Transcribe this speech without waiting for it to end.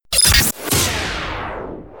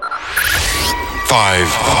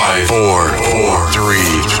5, 4, 3,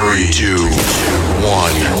 2,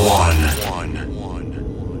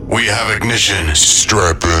 1. We have ignition.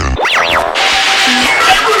 Strap in.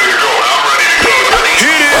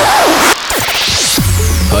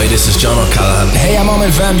 Hi, this is John O'Callaghan. Hey, I'm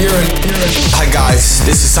Armin van Buren. Hi guys,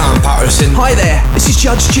 this is Sam Patterson. Hi there, this is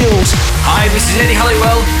Judge Jules. Hi, this is Eddie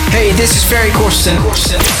Halliwell. Hey, this is Ferry Corsten.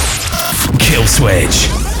 Kill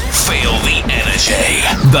Switch. Feel the energy.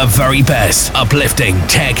 The very best uplifting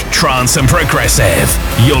tech, trance and progressive.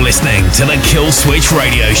 You're listening to the Kill Switch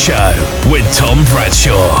Radio Show with Tom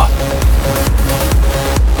Bradshaw.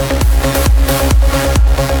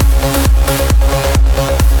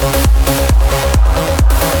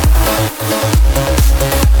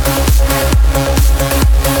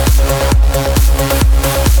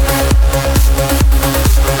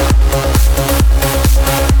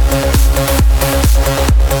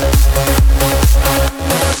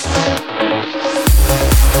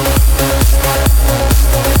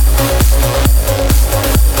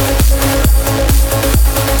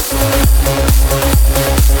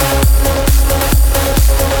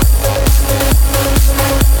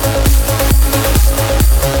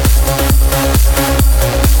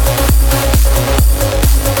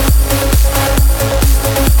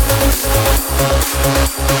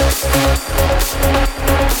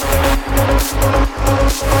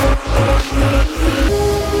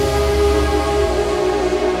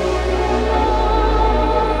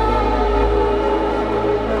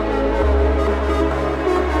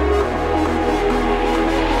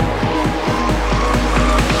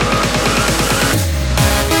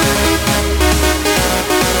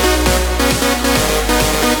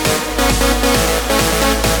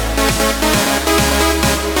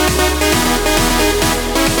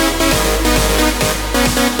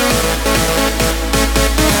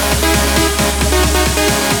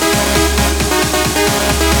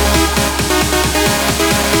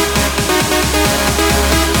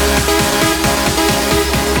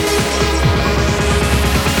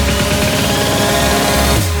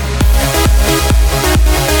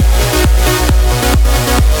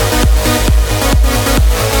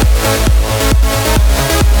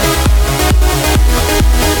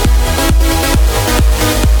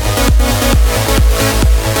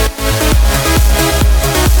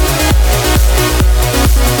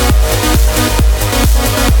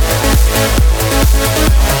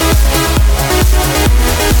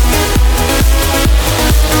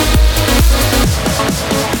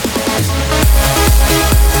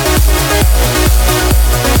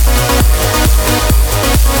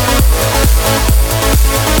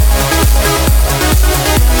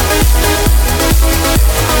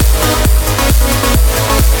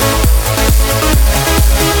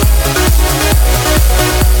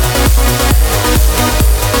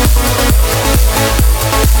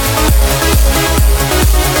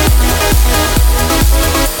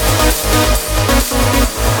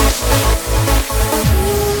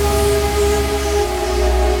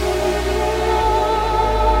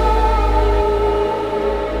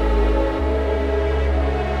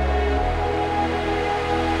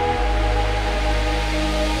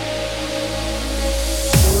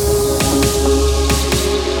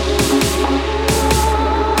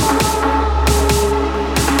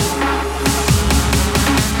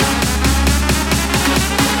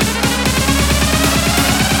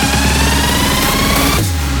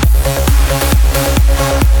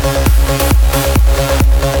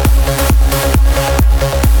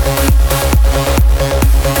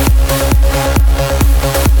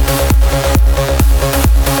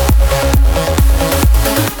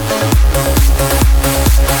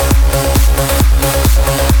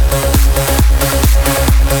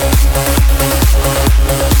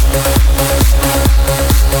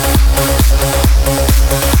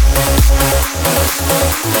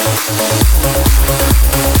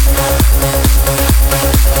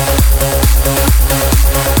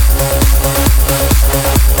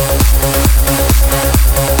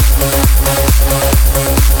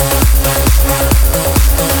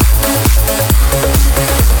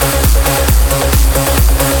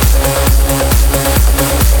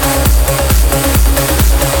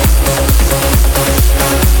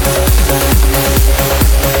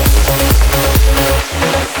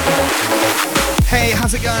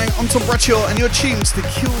 Tom Bradshaw and you're tuned to the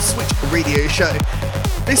Kill Switch Radio Show.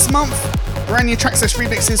 This month Brand new Tracksless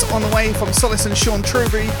remixes on the way from Solace and Sean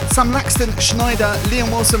Truby, Sam Laxton, Schneider,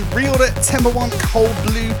 Liam Wilson, Reorder, Timber One, Cold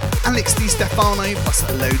Blue, Alex Di Stefano, plus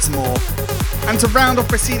loads more. And to round off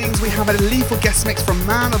proceedings, we have a lethal guest mix from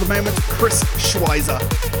Man of the Moment, Chris Schweizer.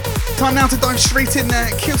 Time now to dive straight in there.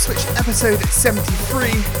 Kill Switch episode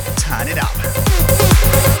 73. Turn it up.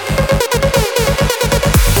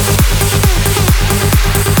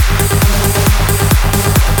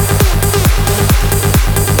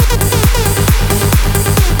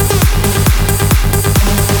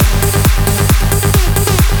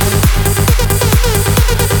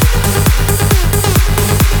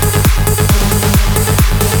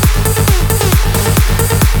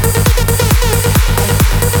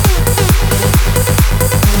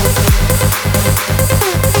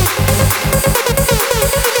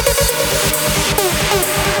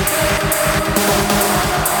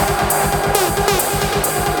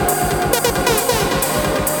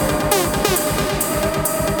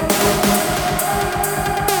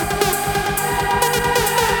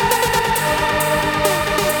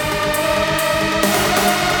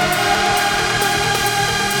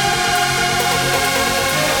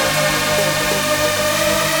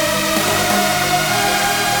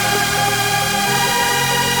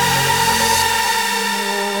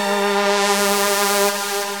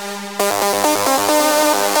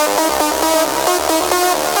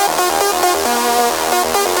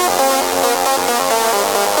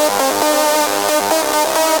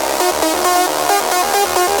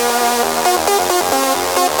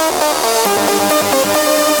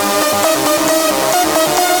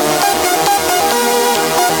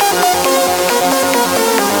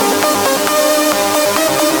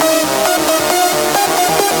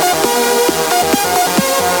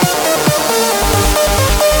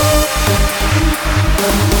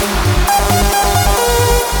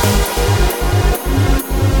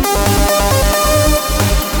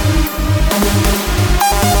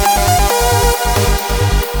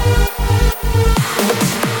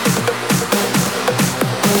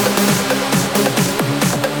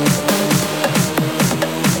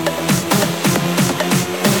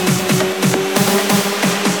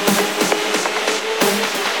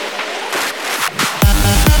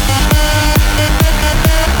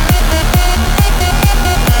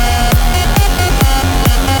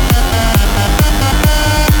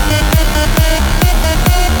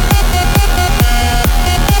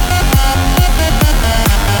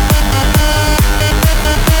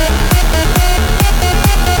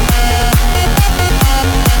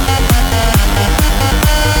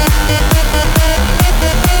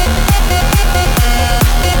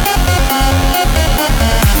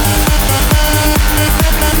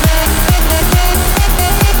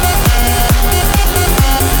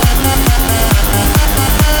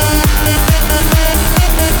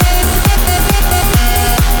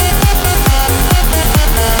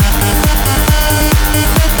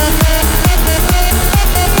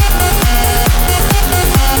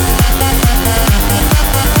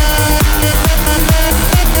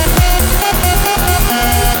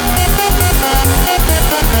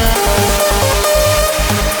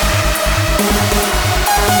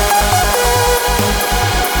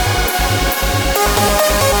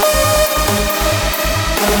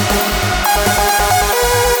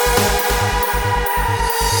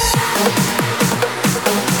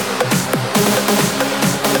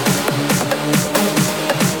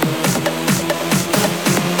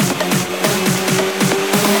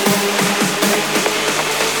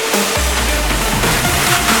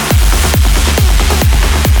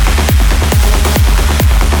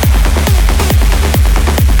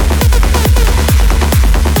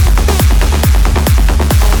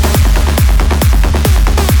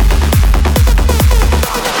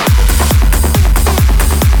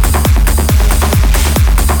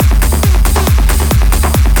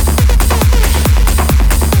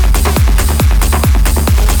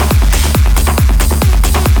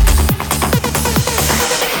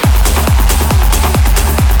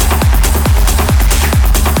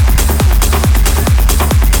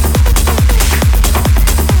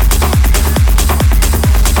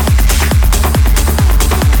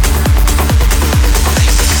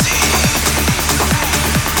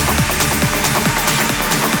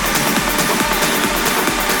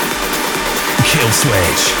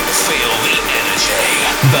 Switch. Feel the energy.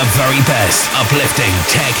 The very best uplifting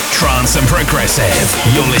tech, trance and progressive.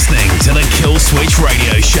 You're listening to the Kill Switch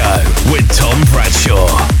Radio Show with Tom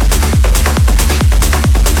Bradshaw.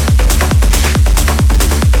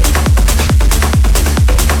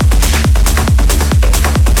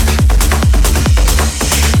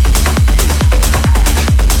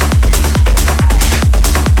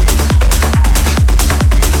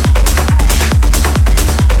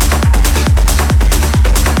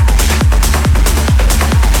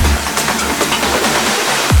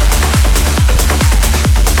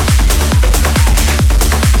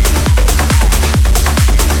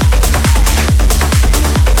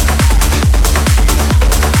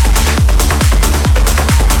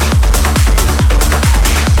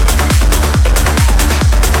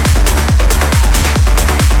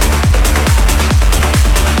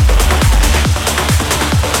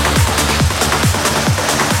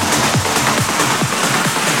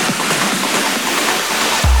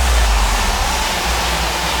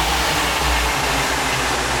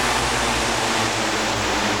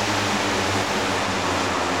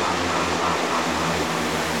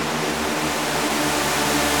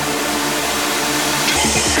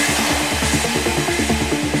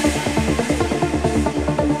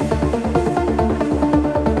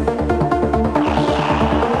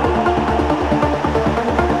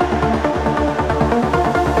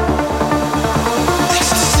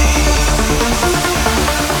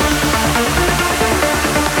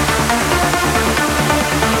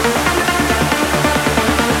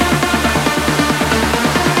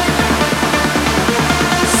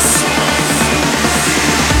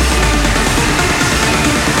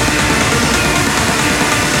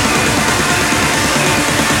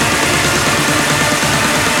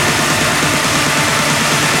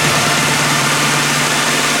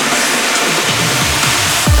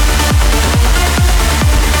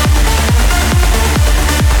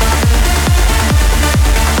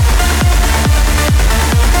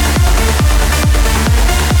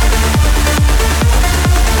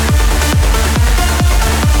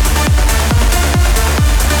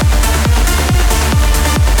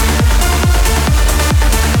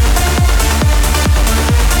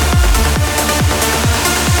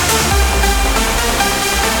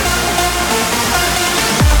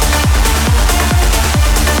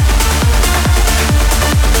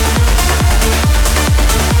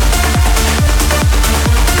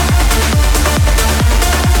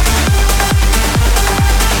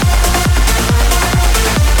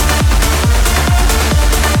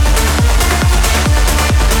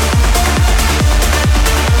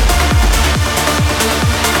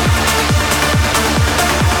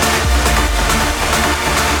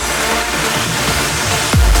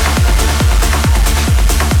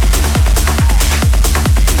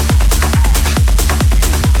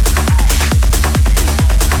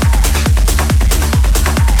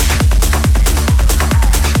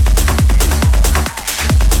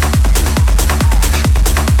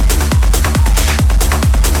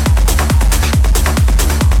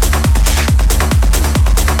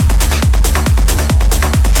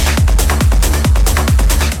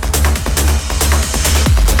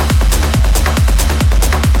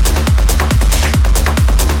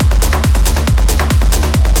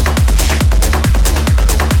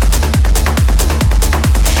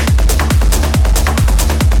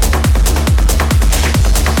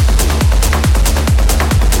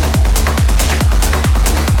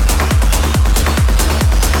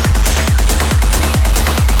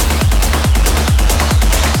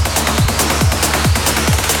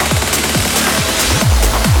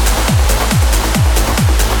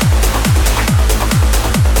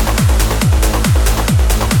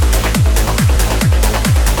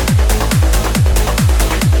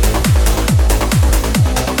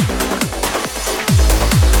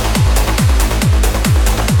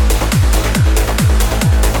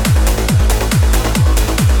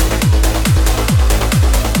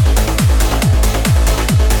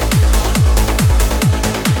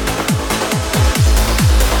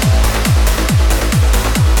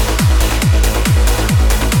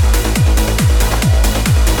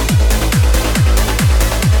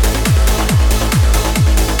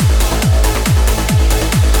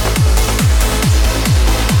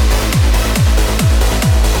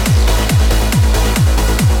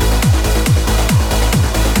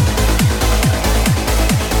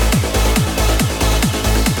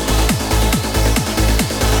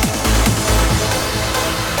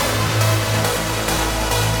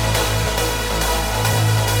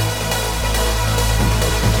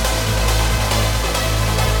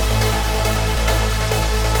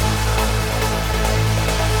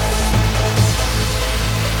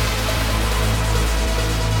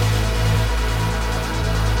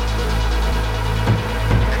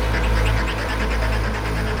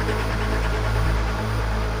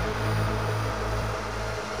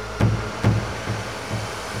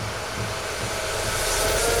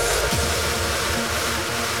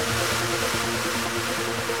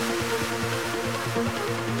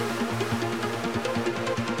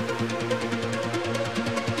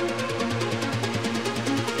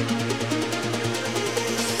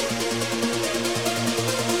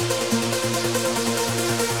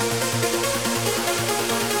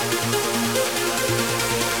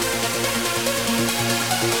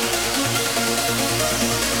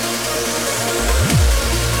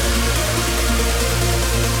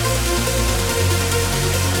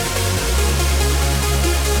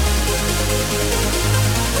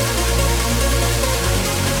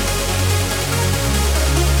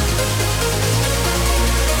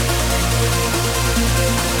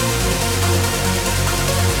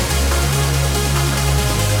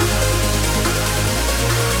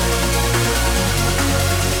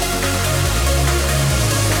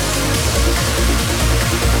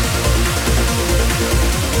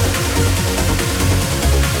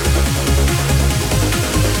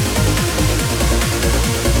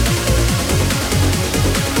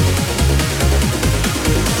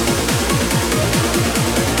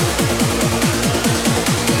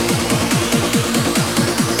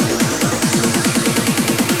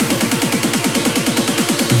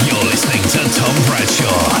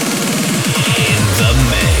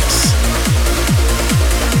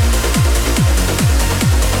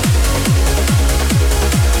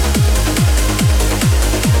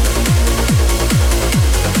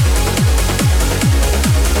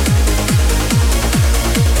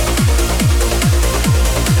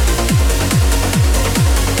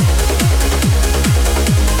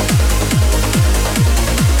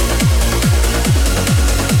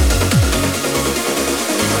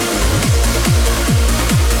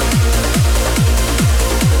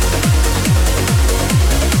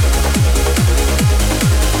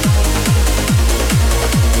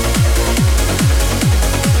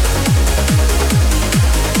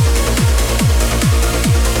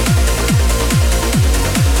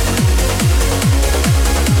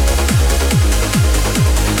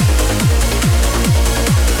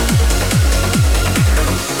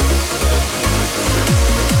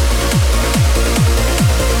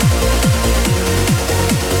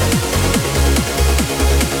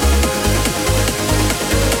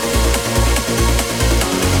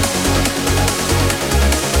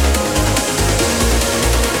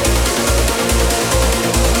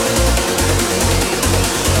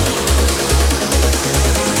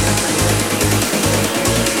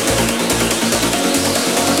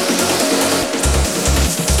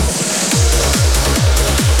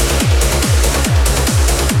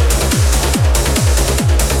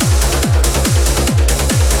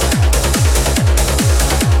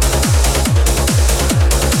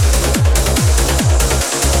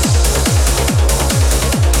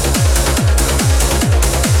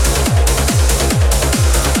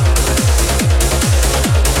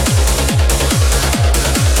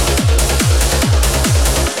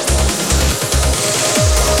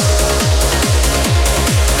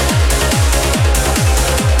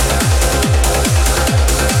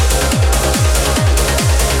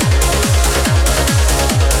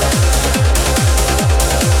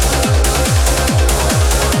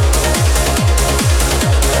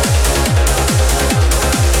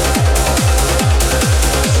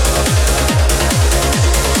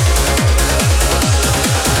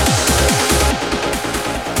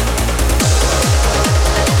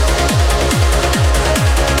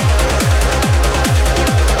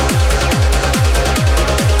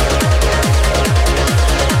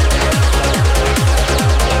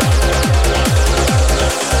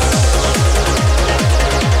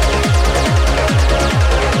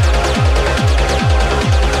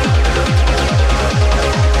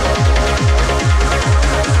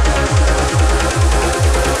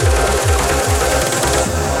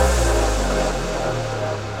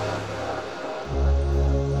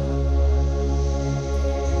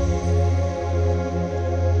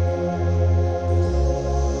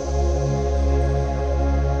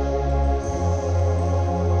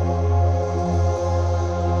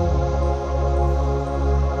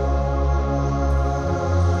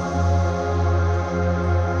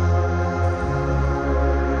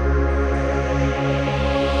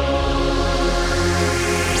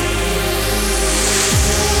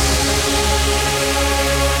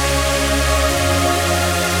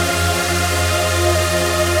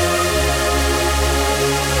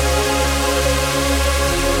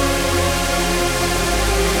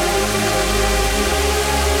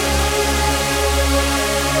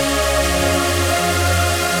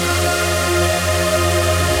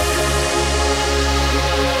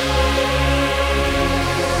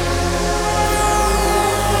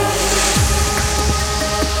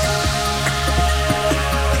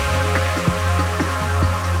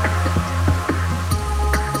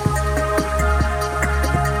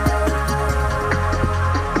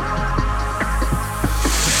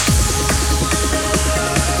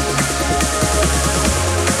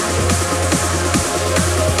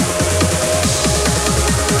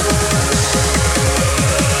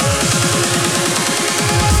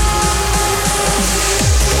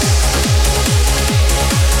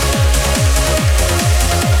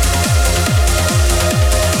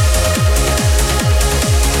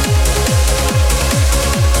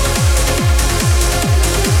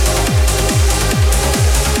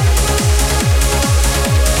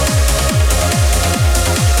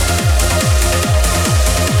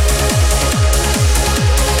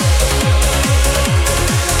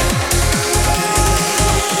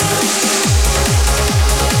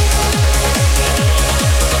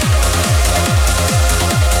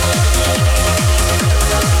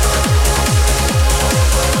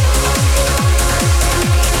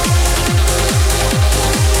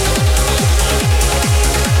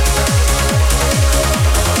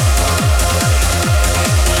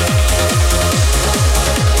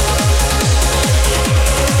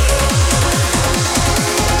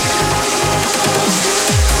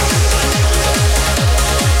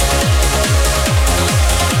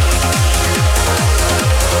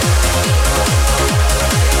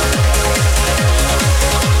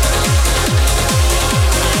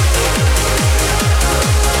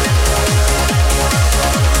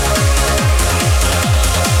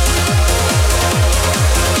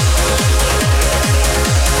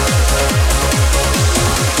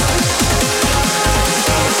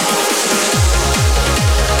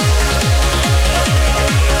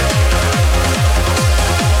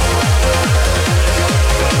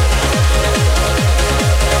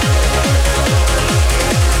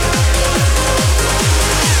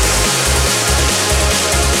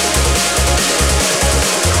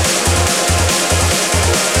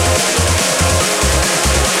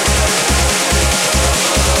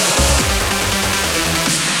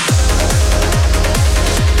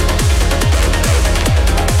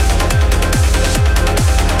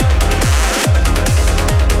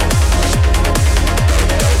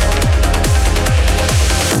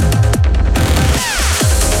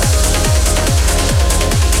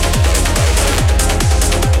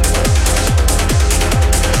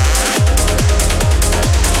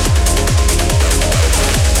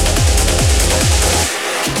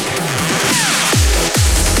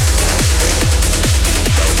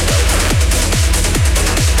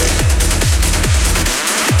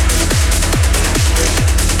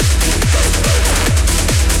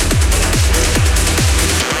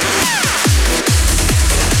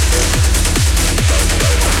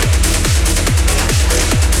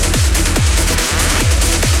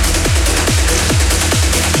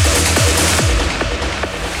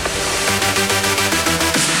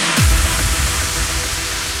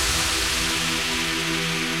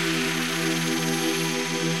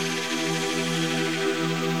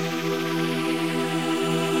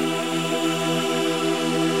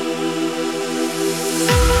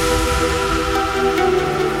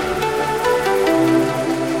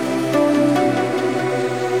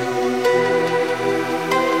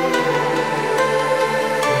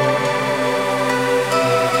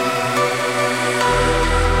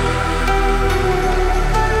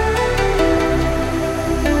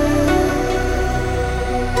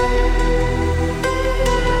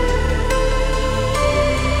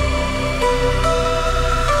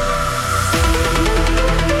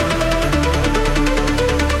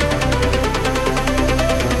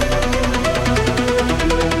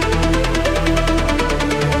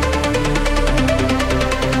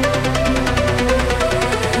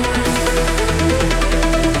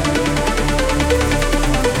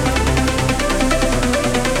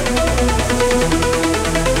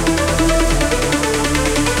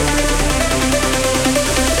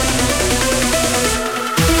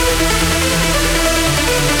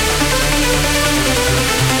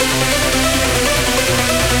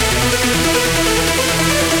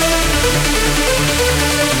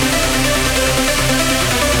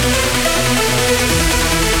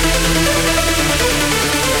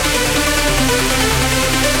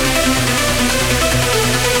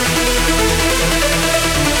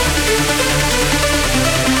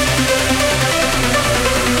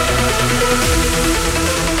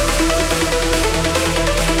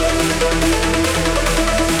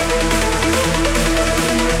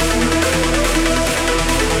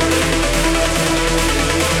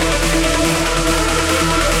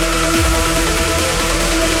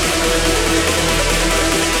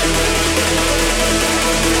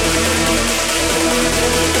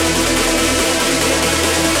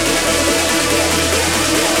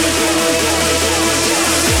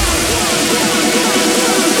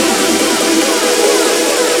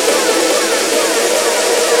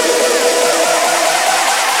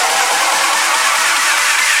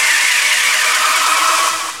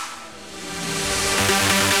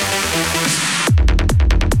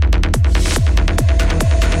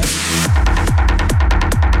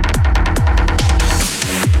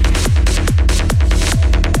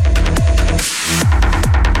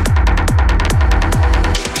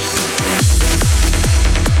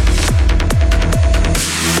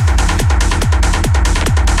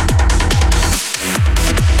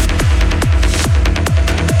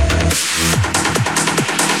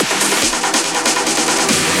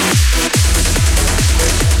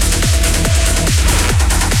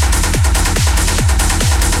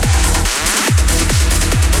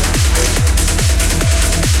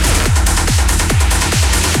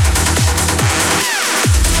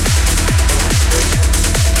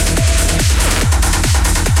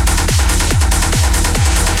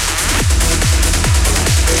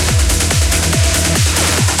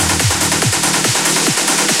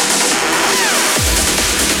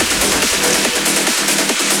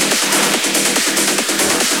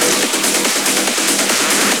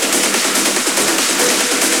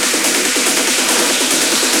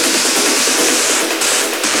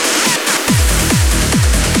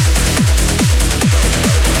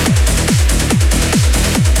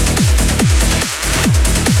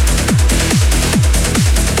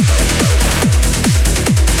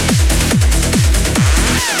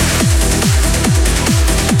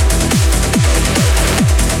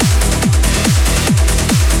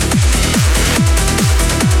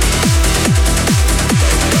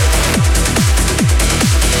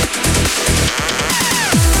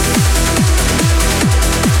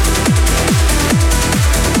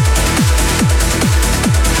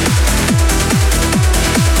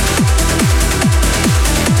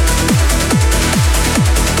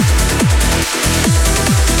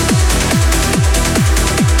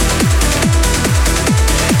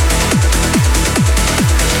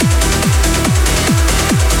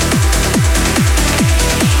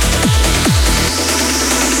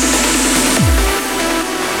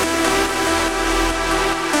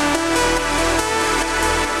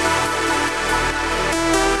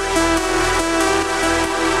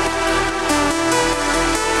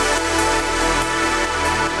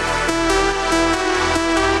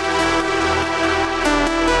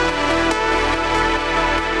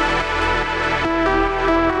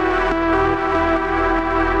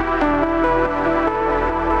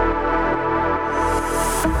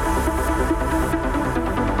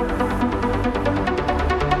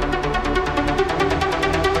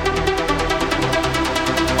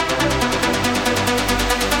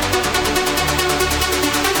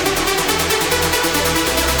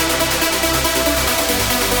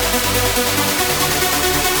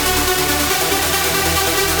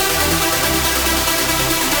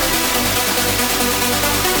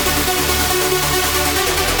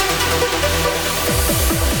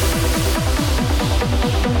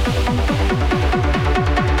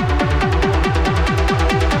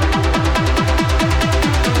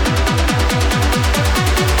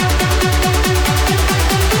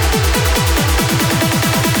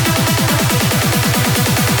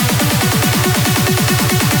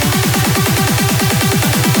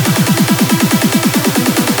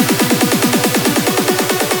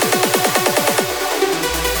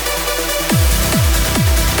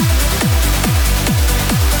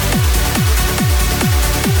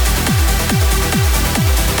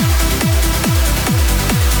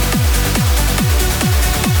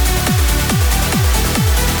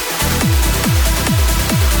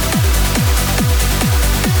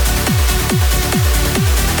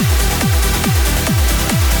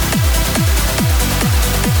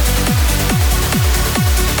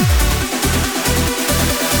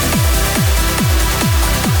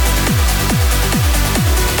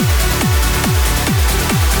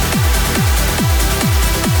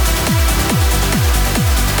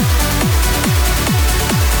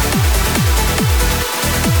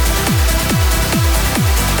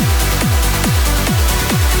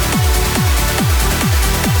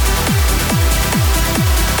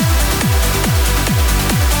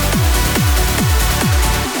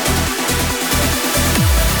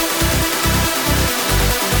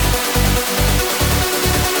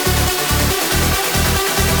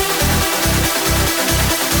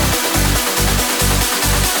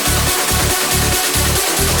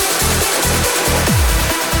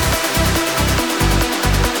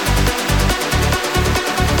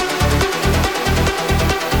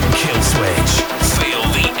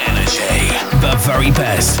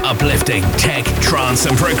 uplifting tech, trance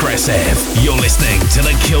and progressive. You're listening to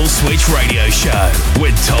the Kill Switch Radio Show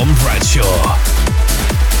with Tom Bradshaw.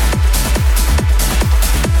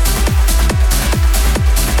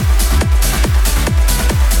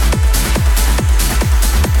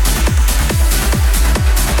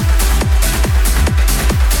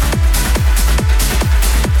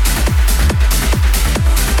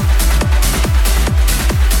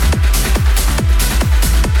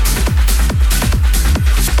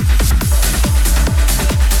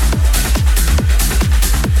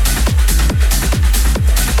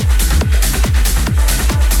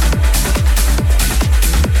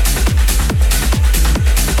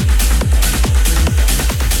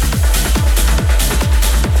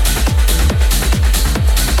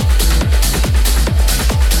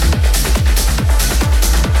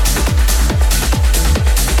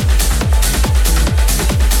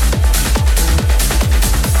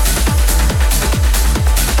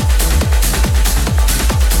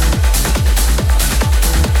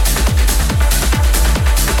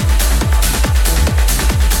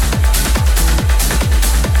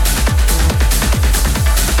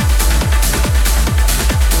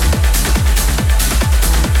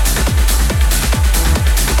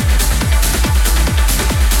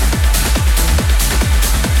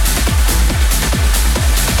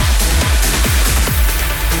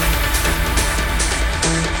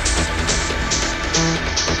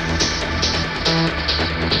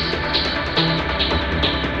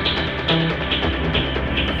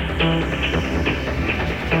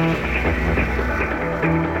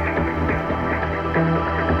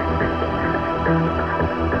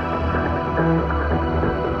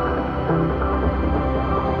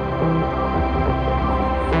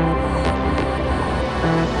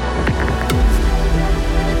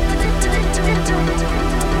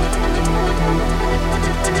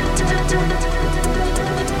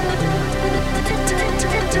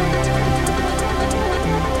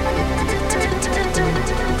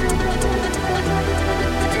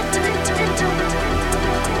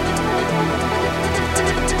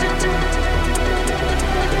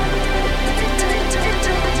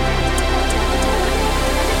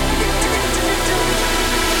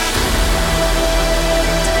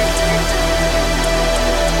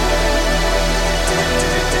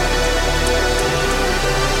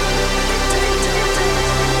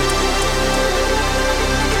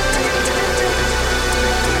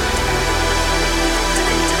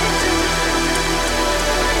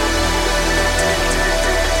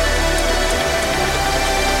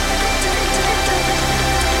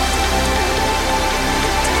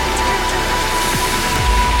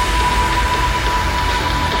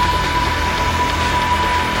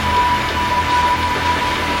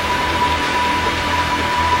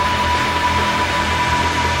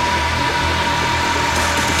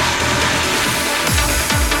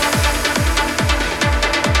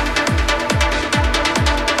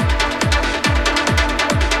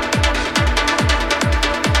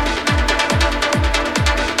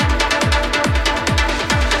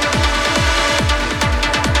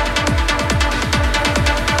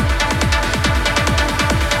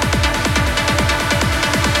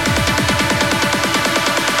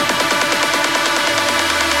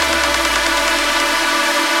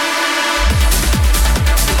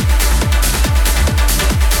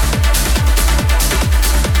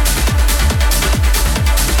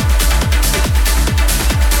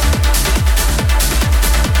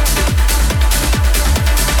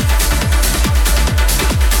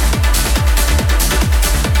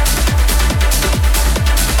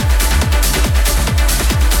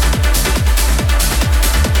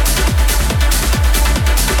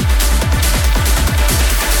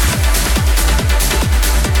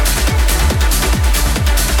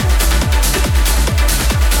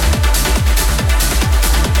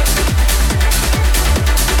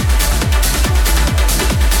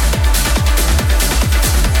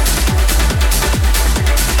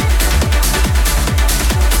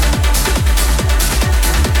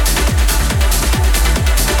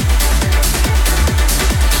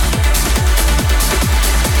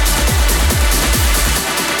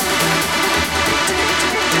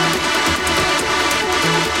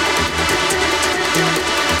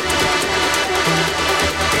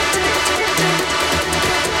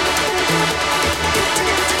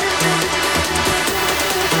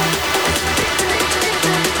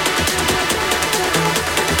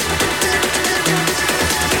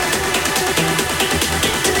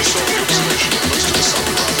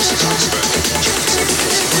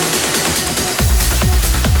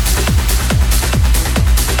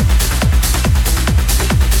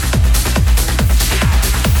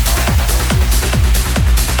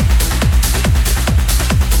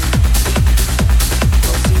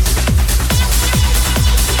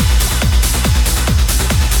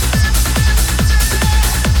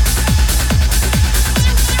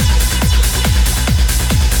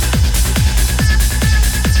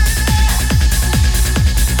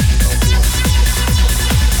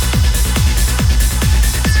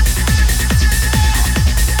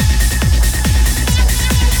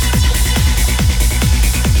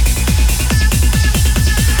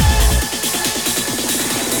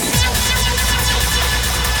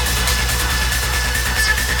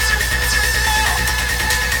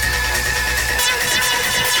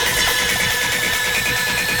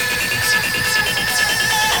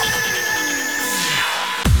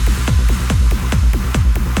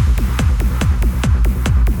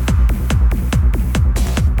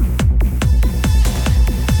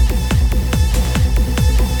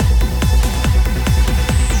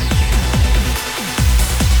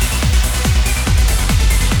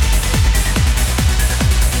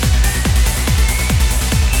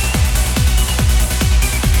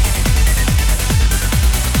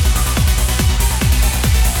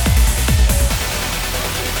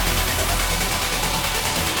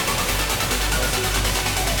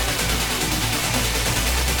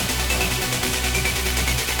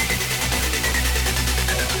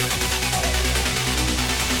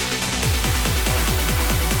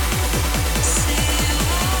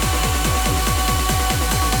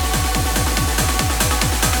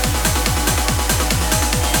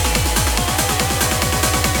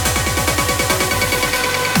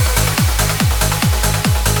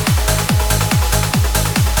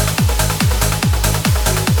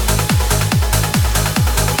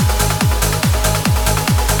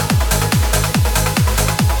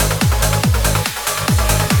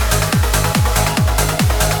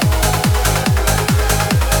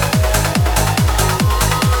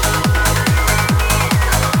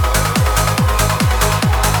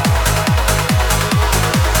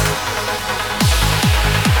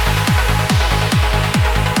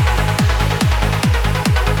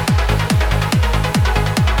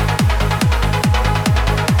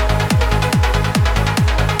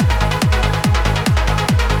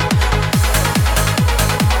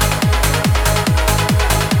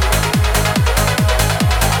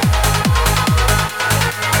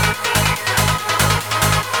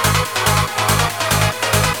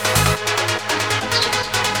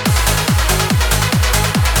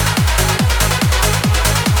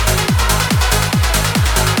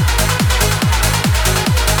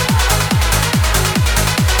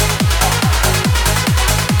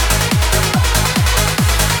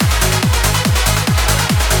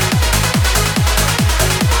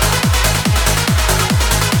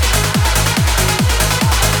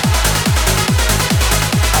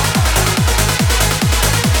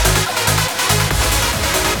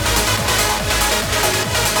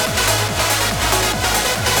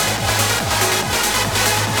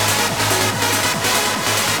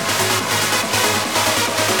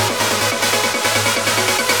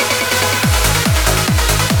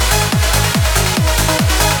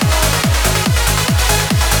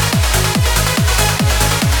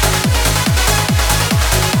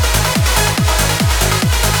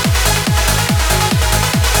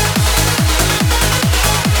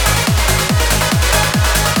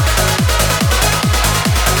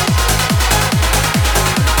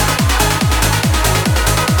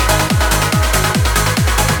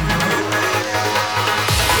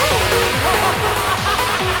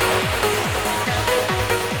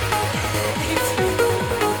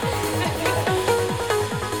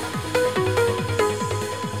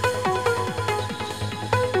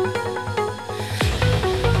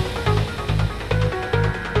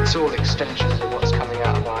 extensions of what's coming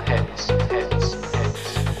out of our heads.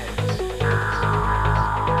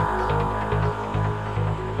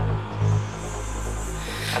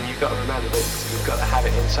 And you've got to remember that you've got to have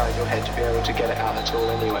it inside your head to be able to get it out at all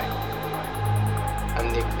anyway.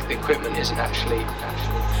 And the equipment isn't actually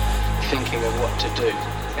thinking of what to do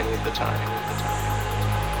any of the time.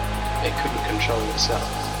 It couldn't control itself.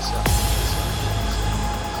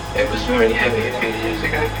 It was very heavy a few years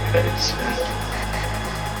ago, but it's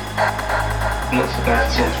not so bad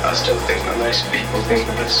yet. I still think that most people think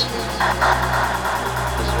of us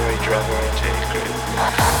as a very drug-oriented group.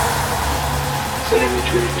 It's an image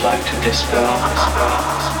we'd like to dispel.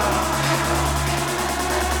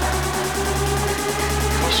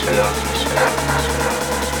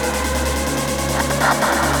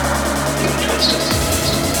 Don't trust us.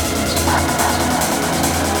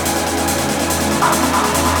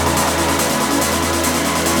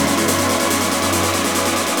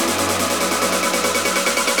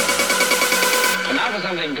 And now for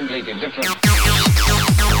something completely different.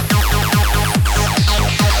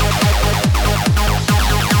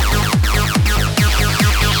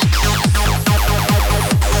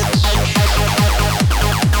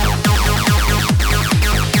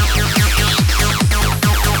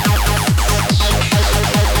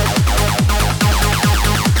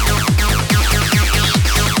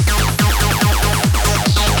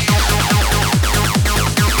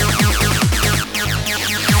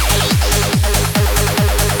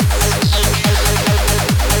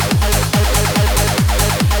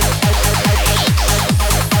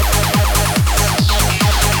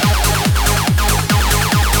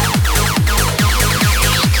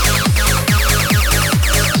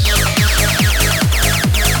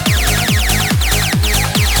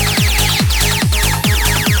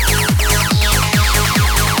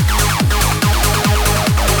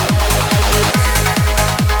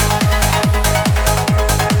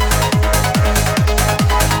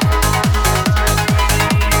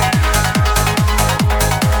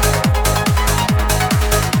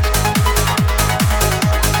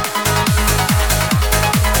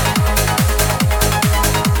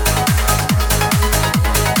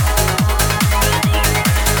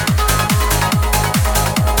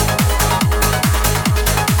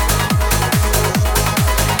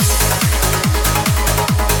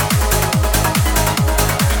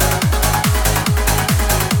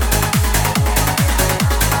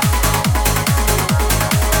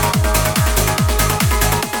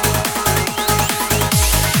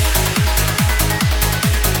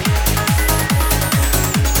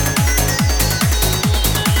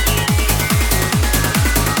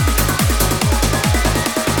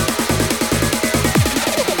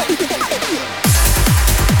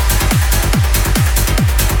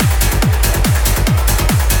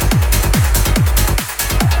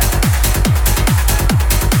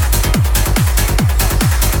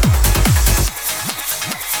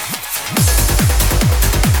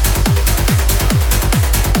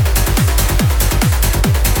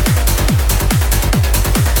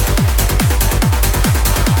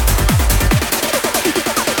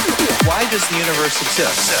 does the universe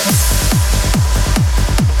exist?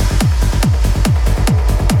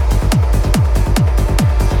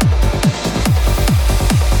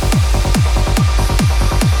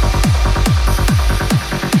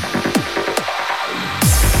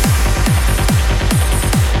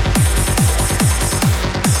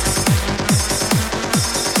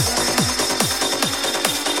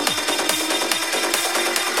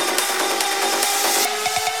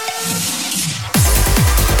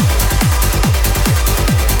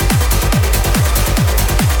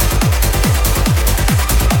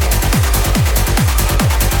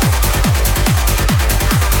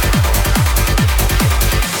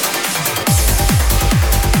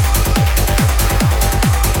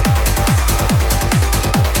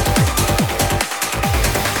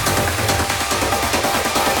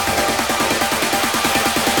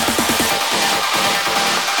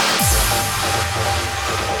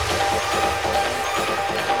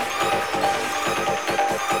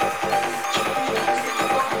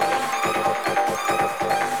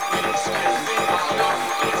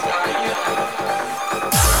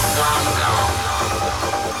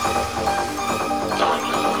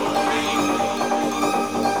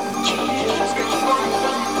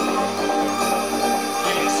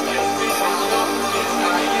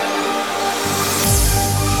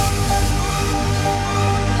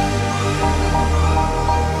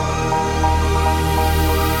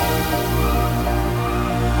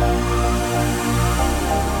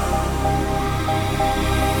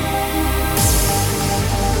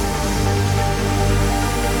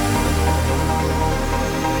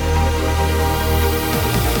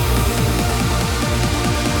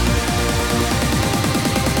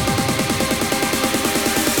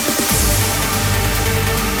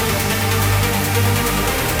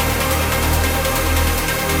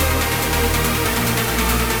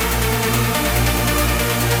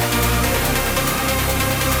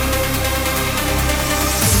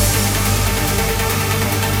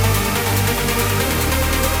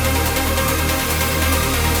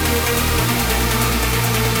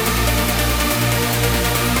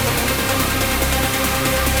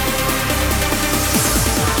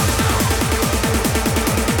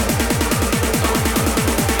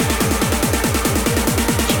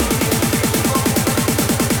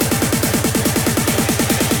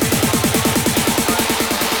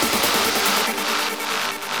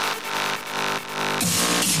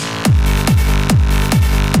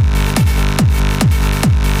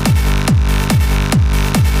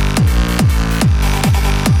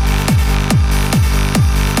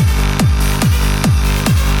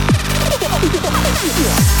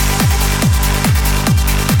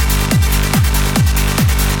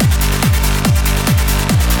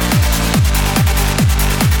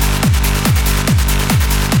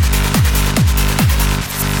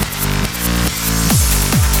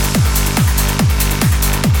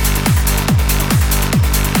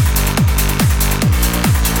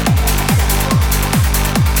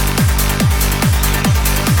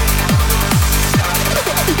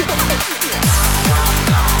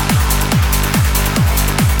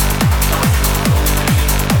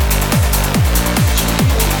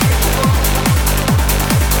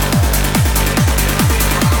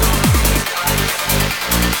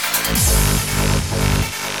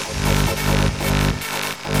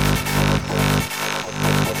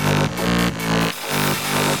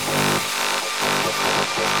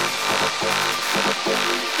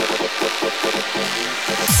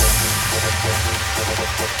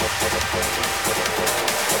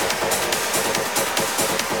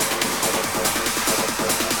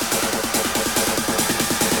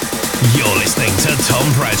 You're listening to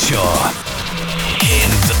Tom Bradshaw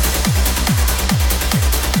in the...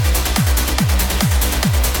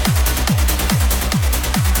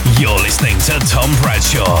 You're listening to Tom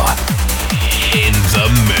Bradshaw in the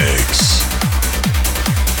mix.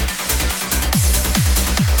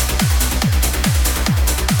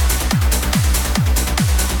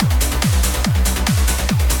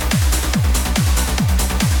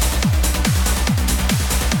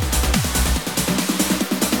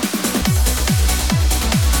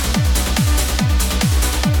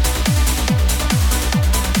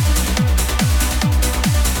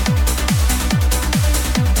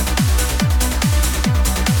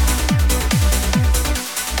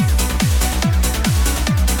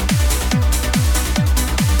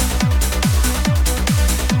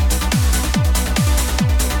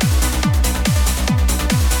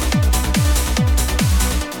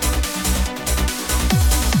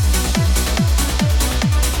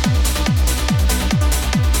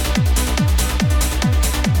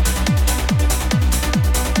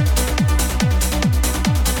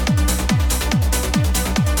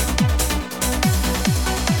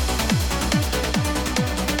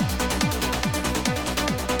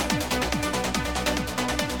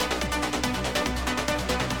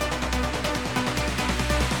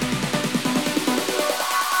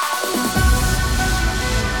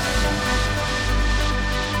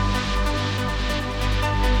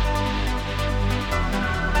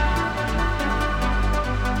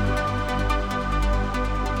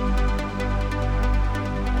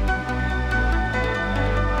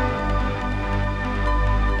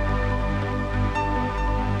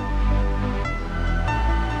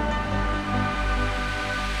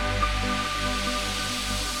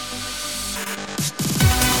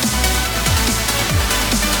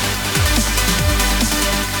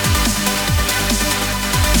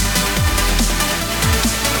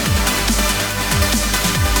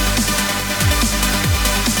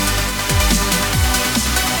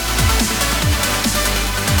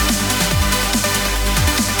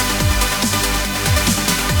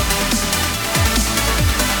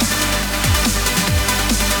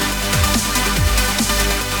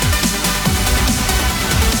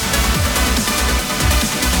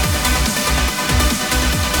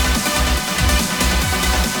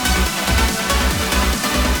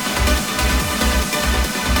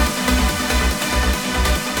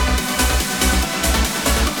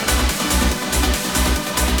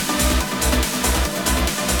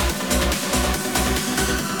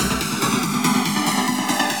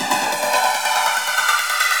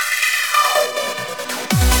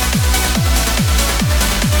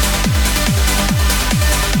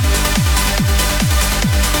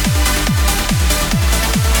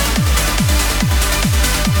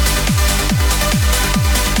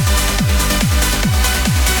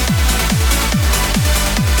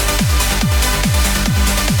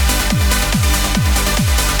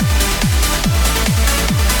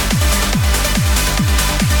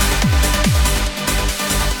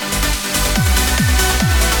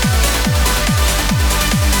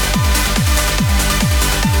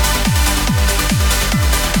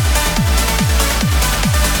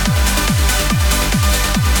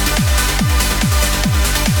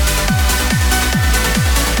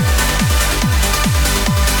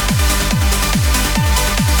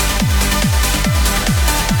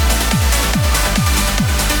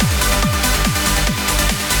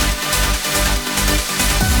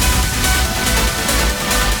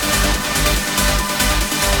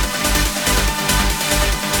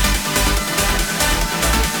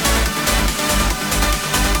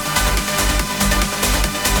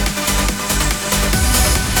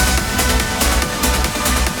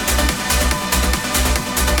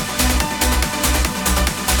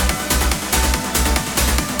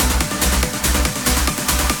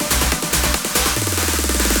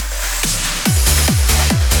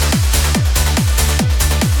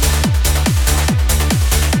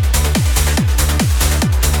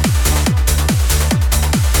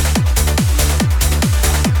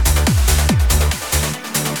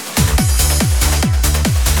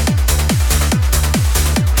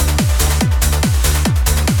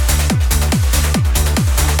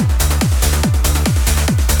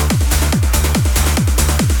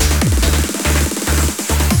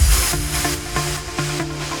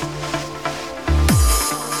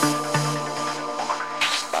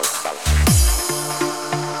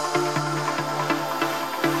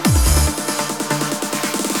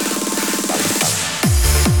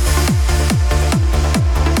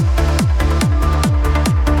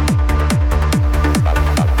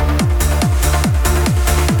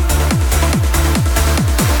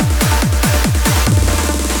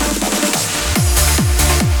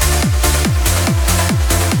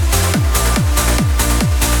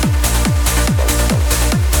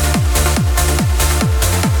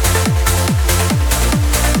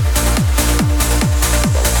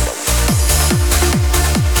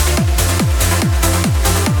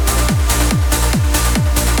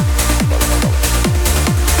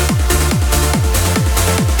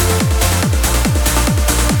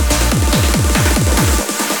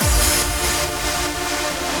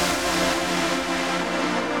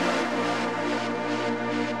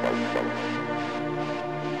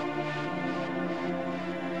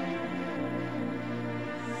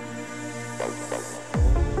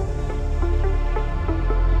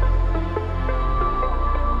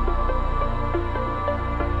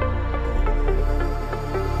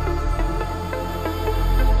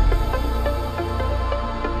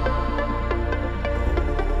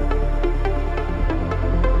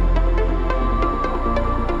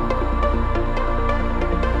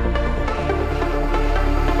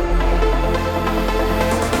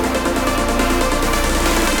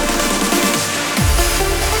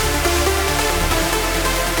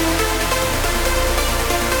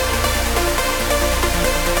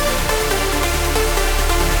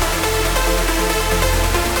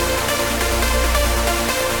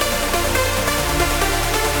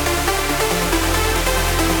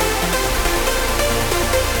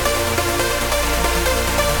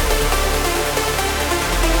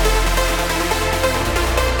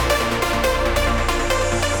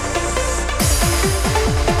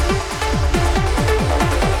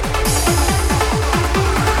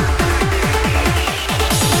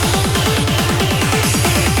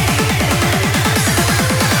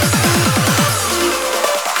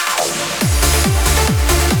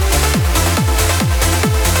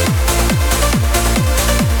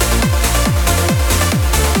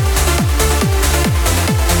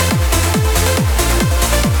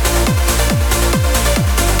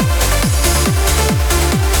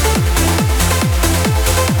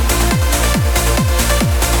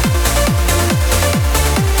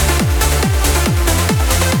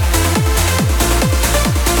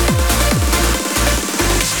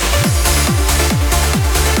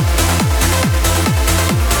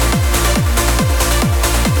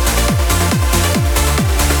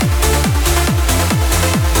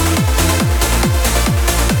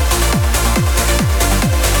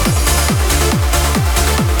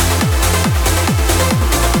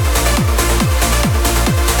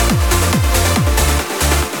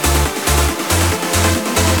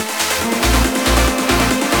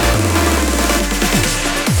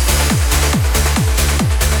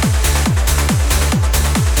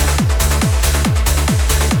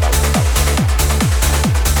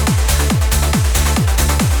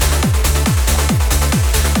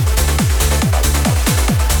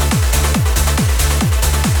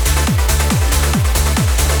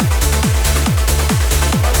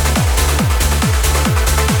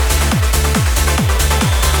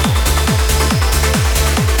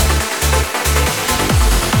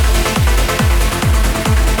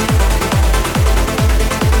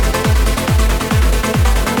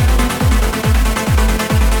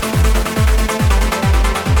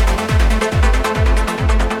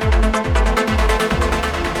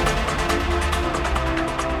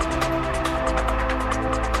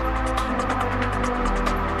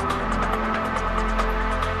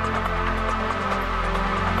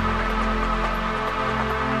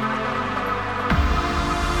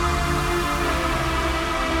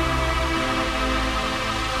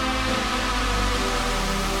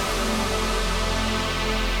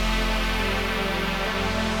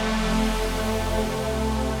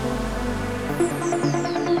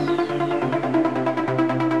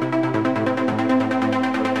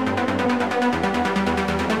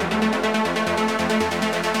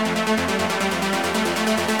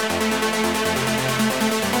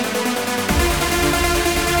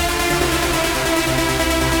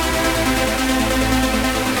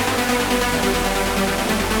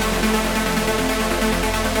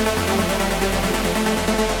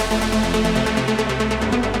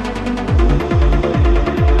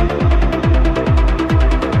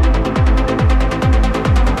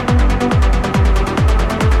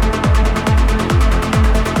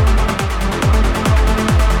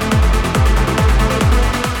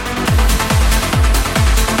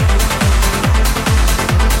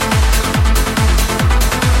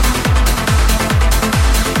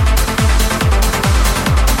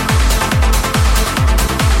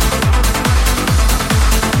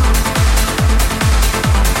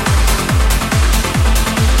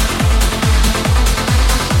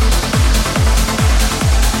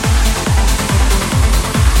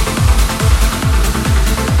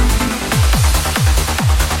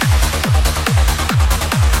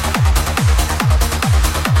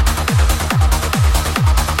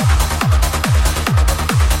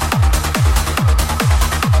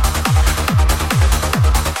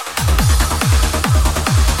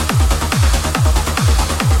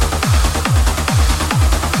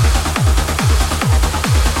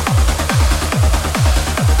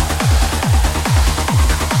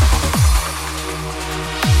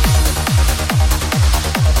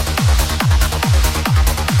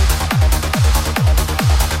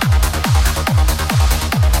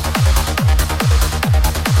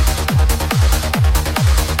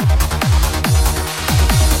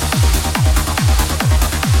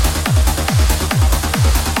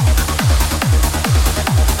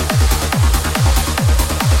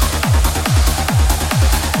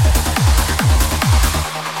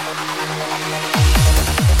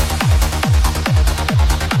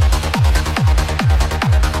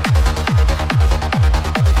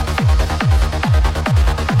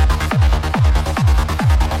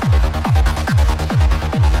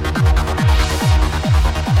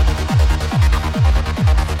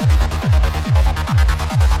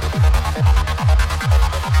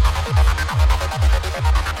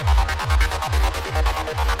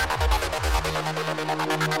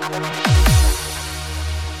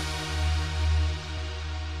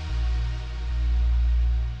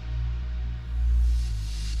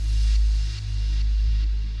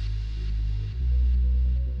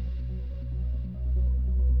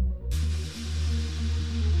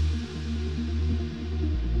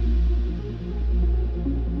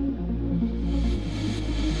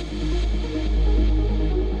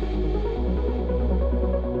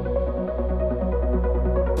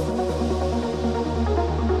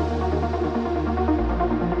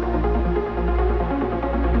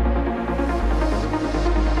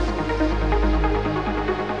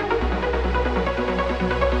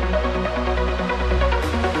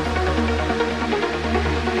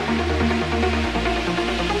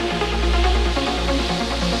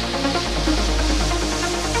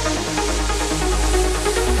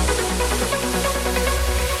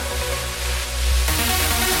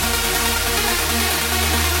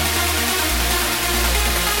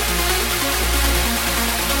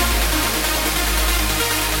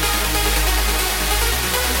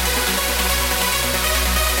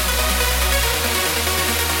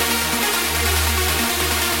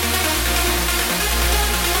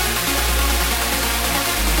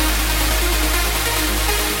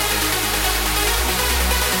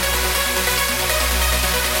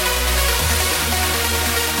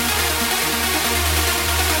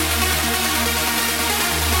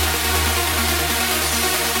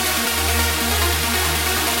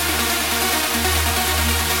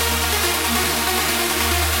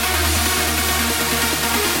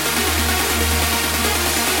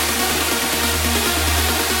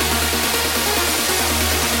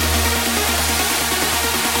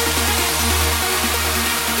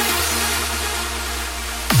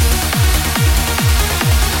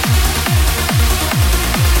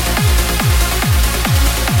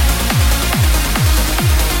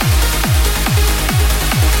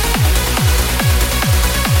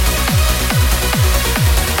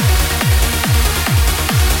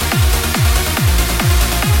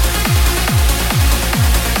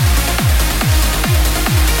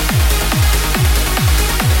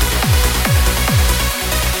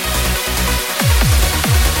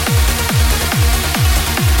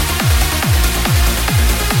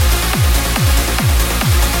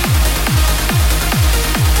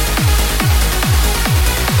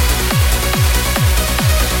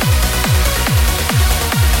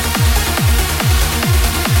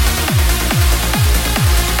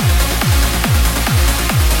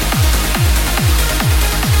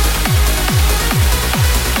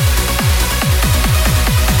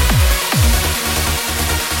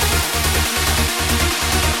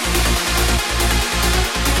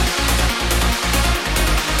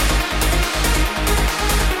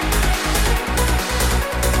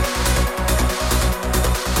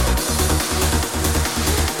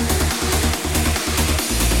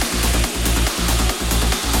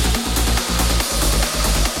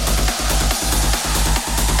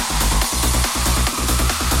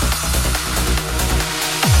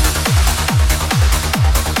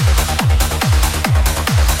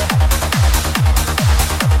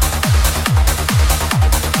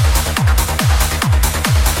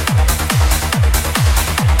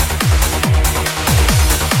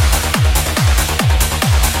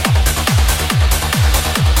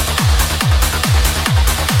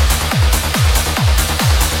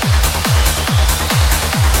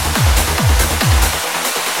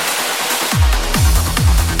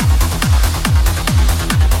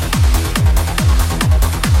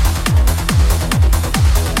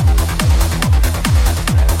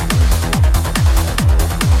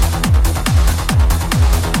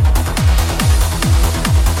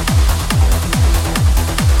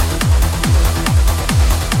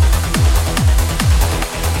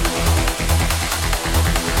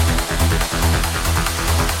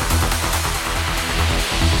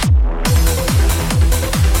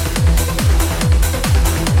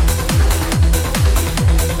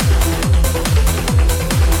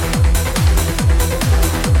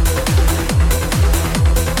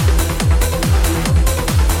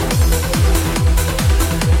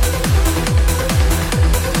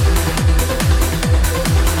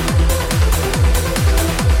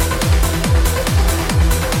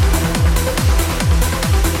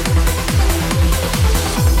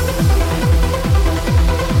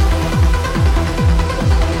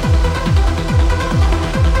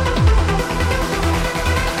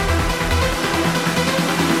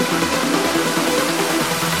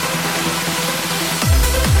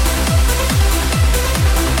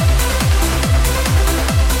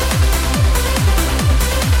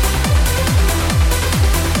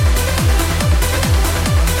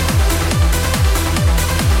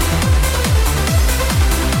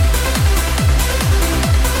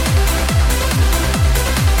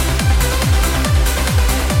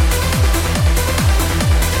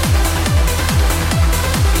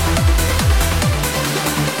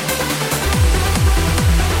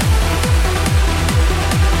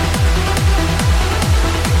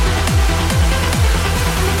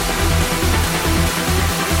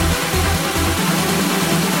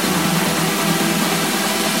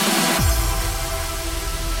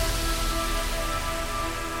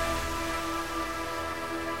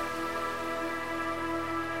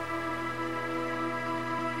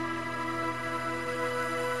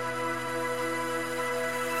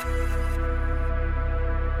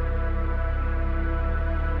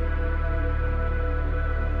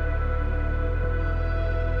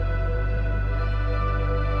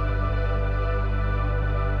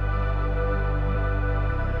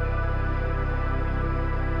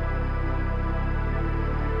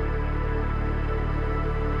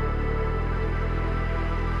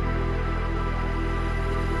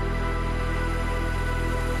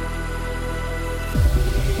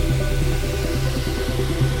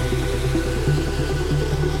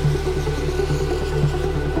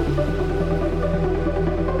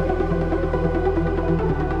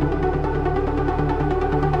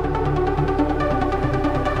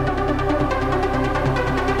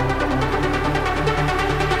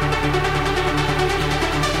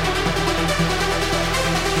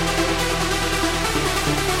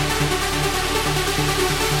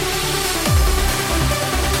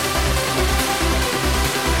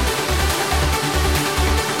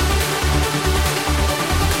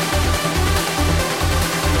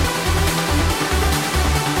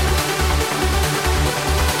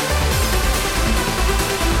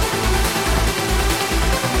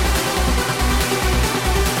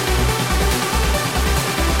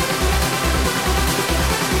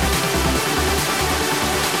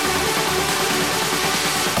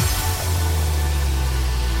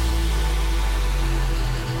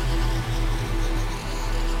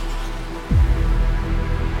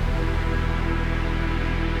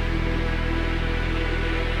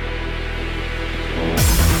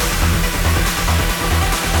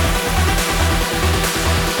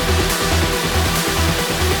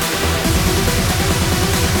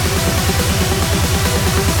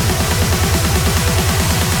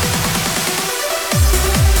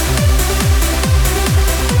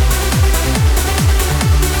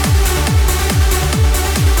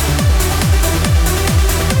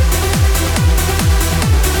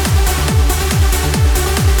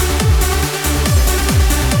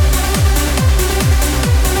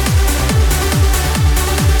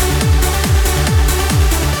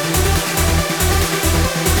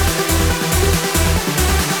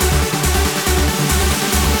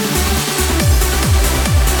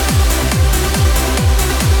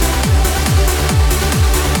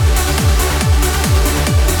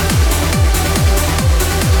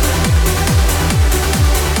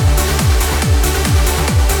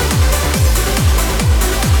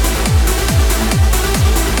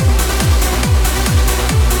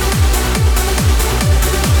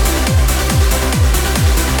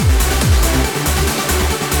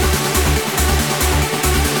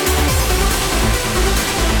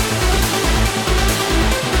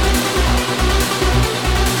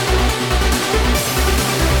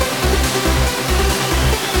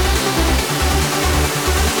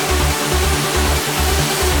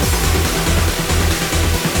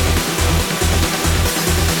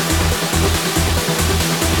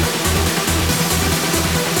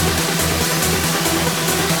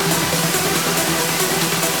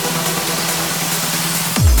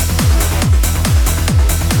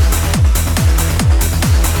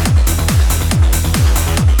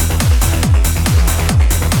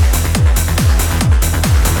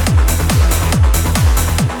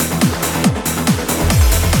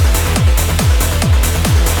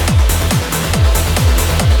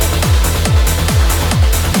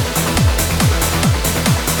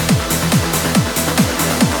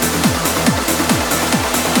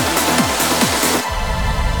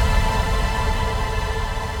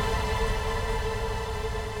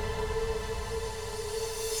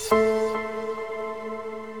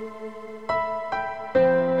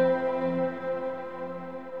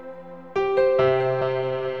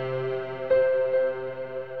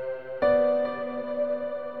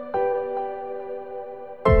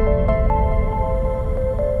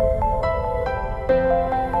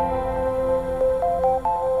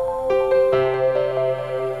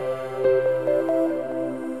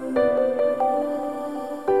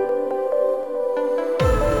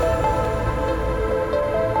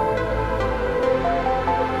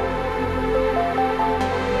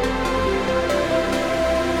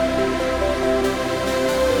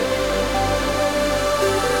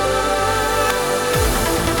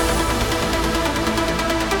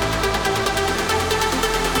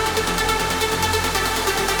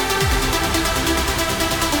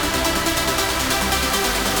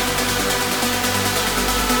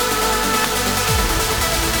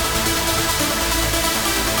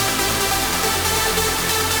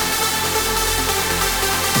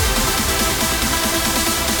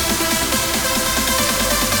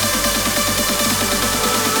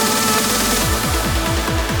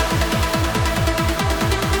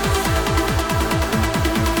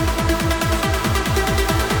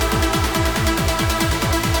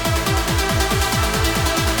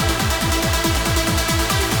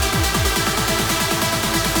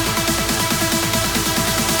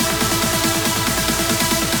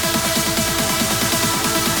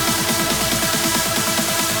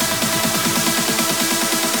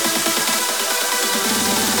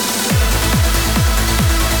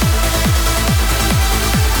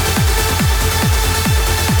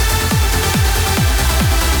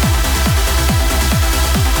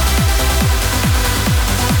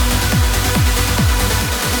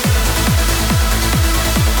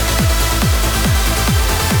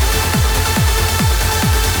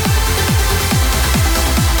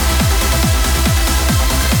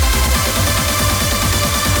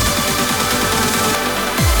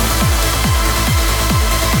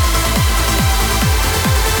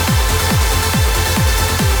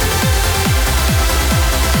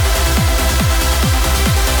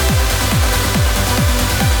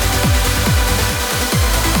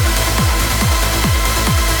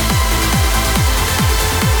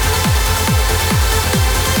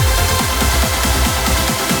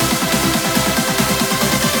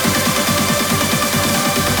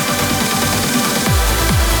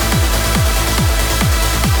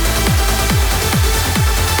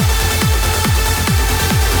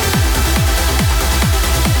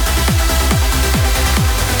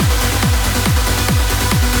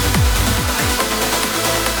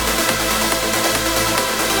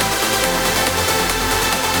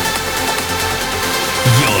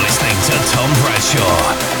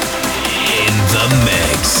 Bradshaw in the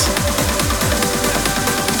mix.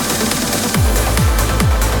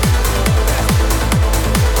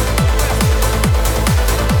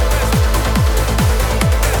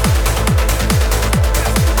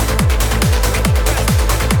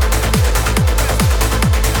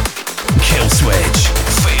 Switch.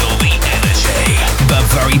 Feel the energy. The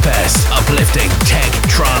very best uplifting tech,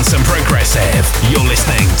 trance and progressive. You're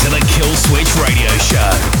listening to the Kill Switch Radio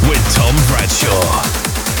Show with Tom Bradshaw.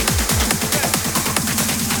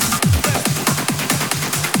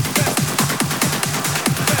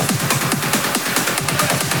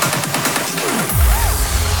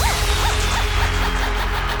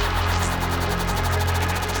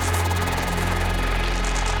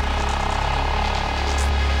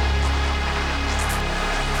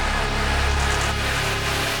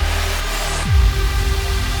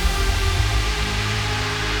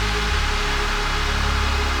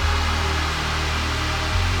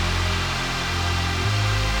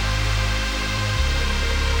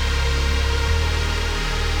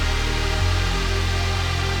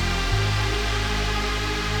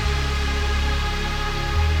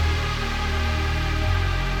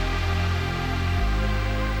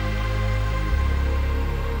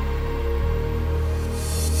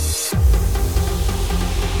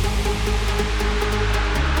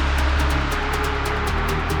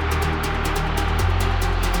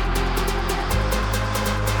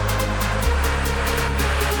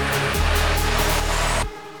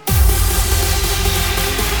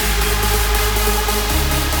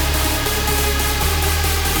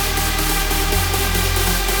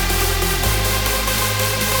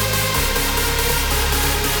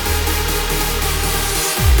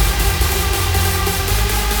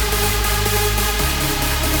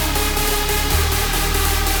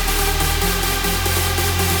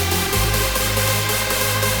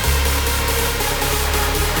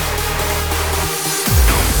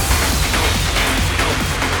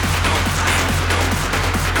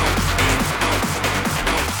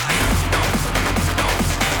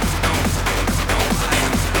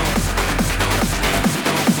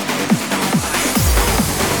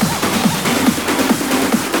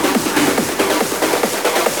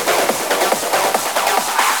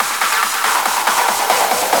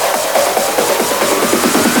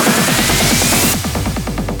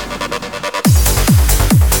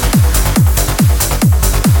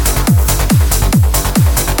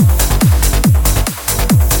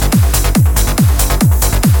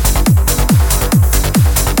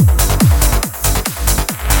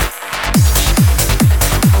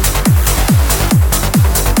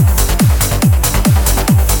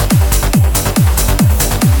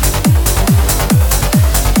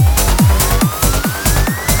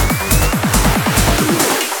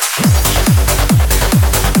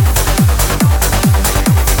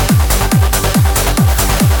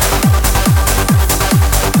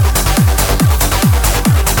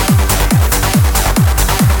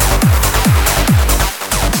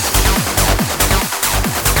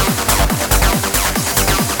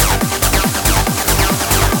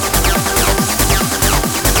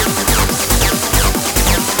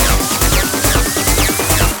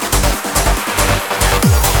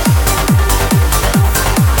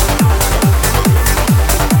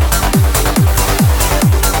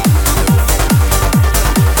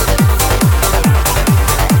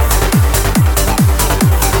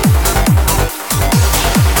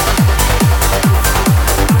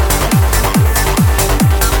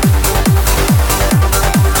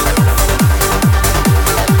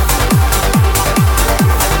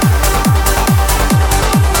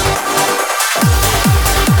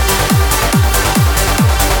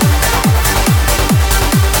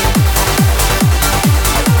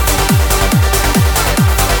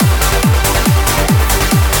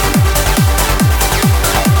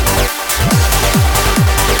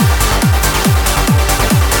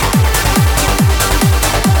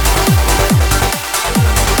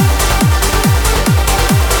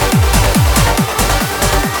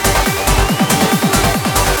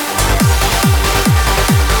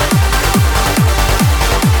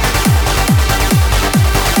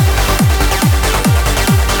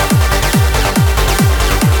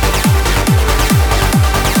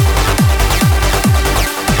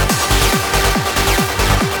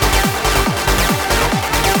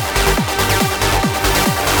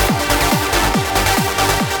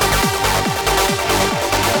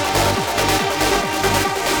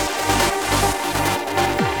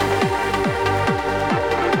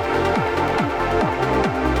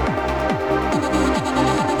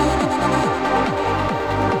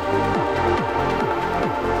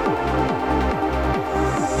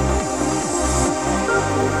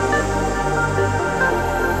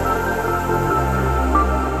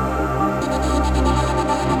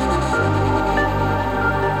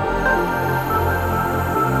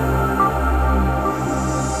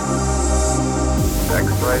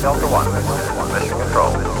 Delta 1, mission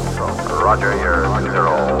control. Roger, you're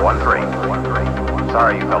 013.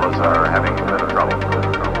 Sorry you fellows are having a bit of trouble.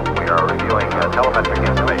 We are reviewing telemetric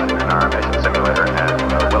information in our mission simulator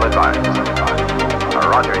and will advise.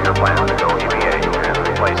 Roger, your plan to go EVA and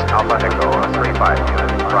replace Alpha Echo 35 unit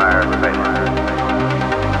prior to failure.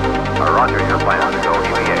 Roger, your plan to go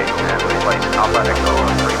EVA and replace Alpha Echo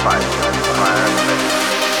 35 unit prior to failure.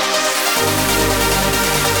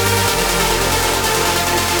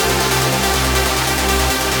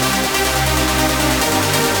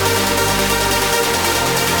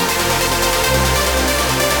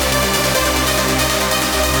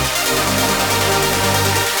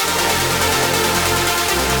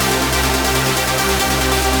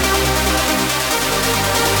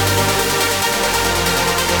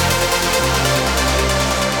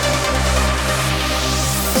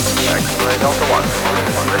 X-ray Delta 1,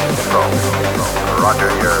 mission control. Roger,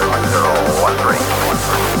 you're 013.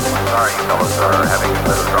 Sorry you fellows are having a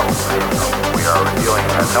bit of trouble. We are reviewing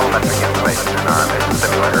telemetric information in our mission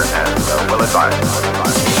simulator and will advise.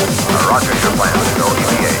 Roger, your plan to go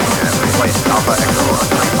EVA and replace Alpha Echo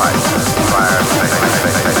 35 prior to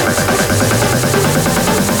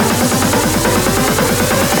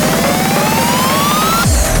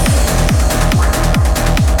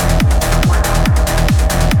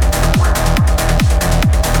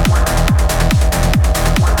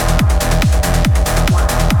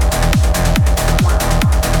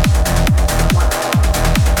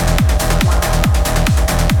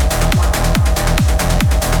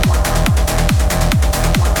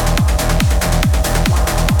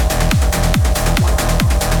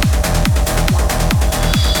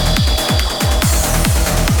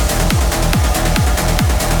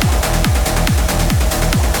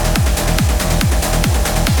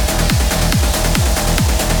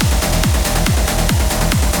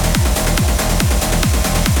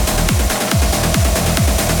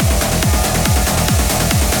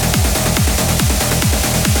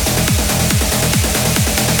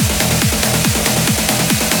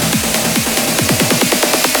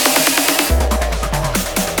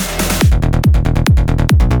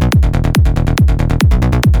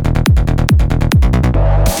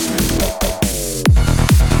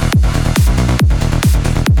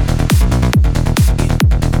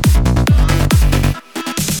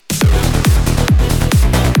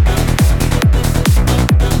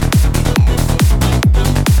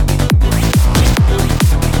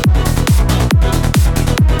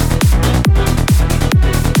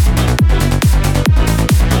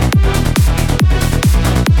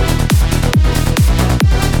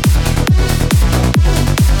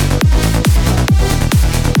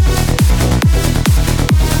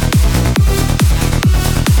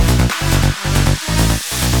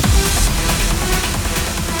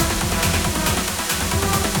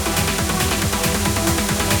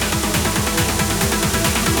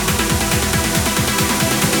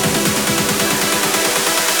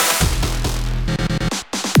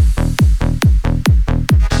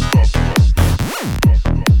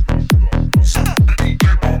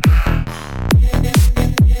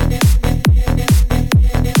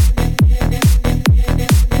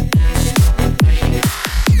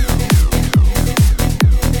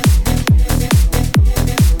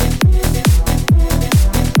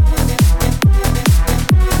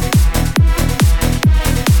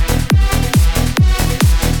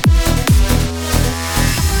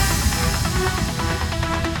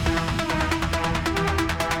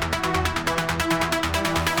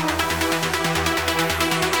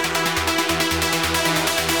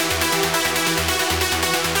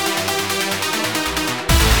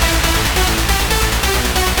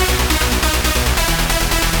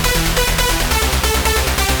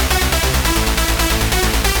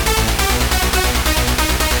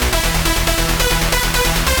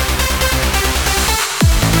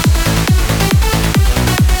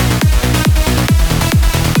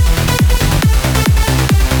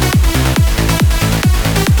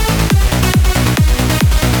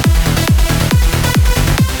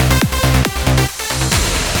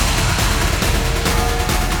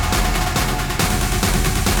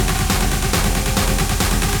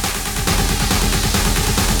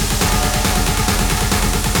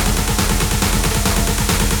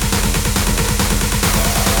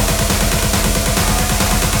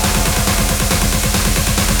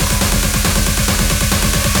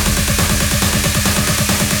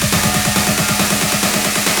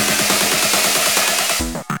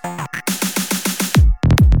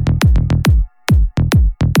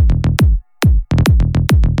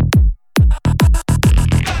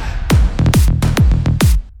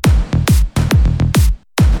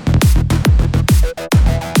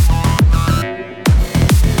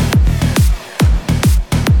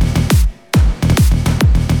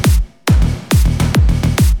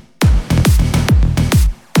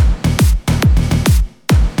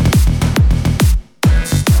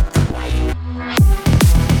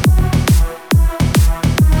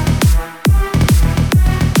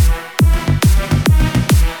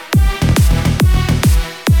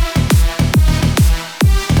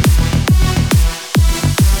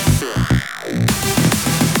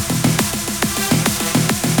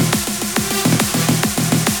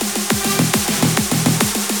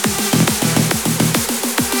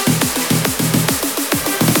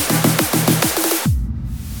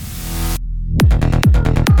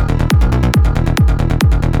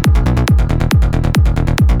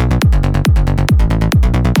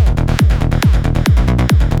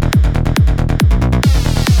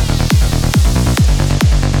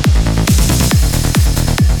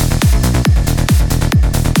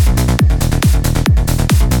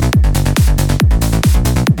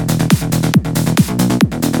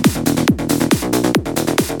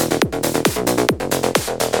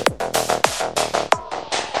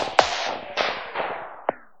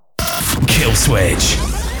Switch.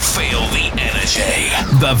 Feel the energy.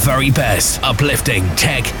 The very best uplifting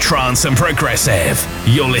tech, trance and progressive.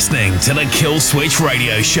 You're listening to the Kill Switch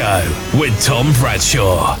Radio Show with Tom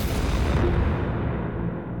Bradshaw.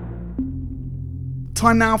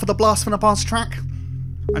 Time now for the Blast from the Past track.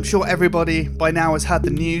 I'm sure everybody by now has heard the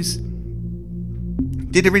news.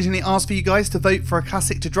 Did originally ask for you guys to vote for a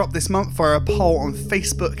classic to drop this month for a poll on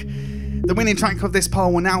Facebook. The winning track of this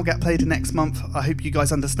poll will now get played next month. I hope you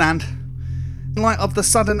guys understand. In light of the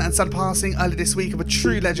sudden and sad passing earlier this week of a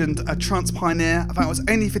true legend, a trance pioneer, I thought it was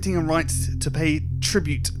only fitting and right to pay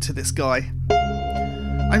tribute to this guy.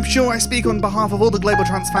 I'm sure I speak on behalf of all the Global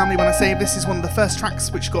Trance family when I say this is one of the first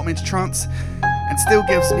tracks which got me into trance and still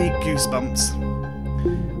gives me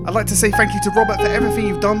goosebumps. I'd like to say thank you to Robert for everything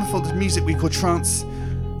you've done for the music we call trance.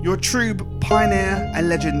 You're a true pioneer and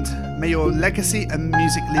legend. May your legacy and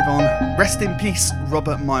music live on. Rest in peace,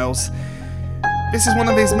 Robert Miles. This is one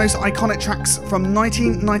of his most iconic tracks from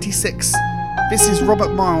 1996. This is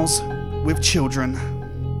Robert Miles with Children.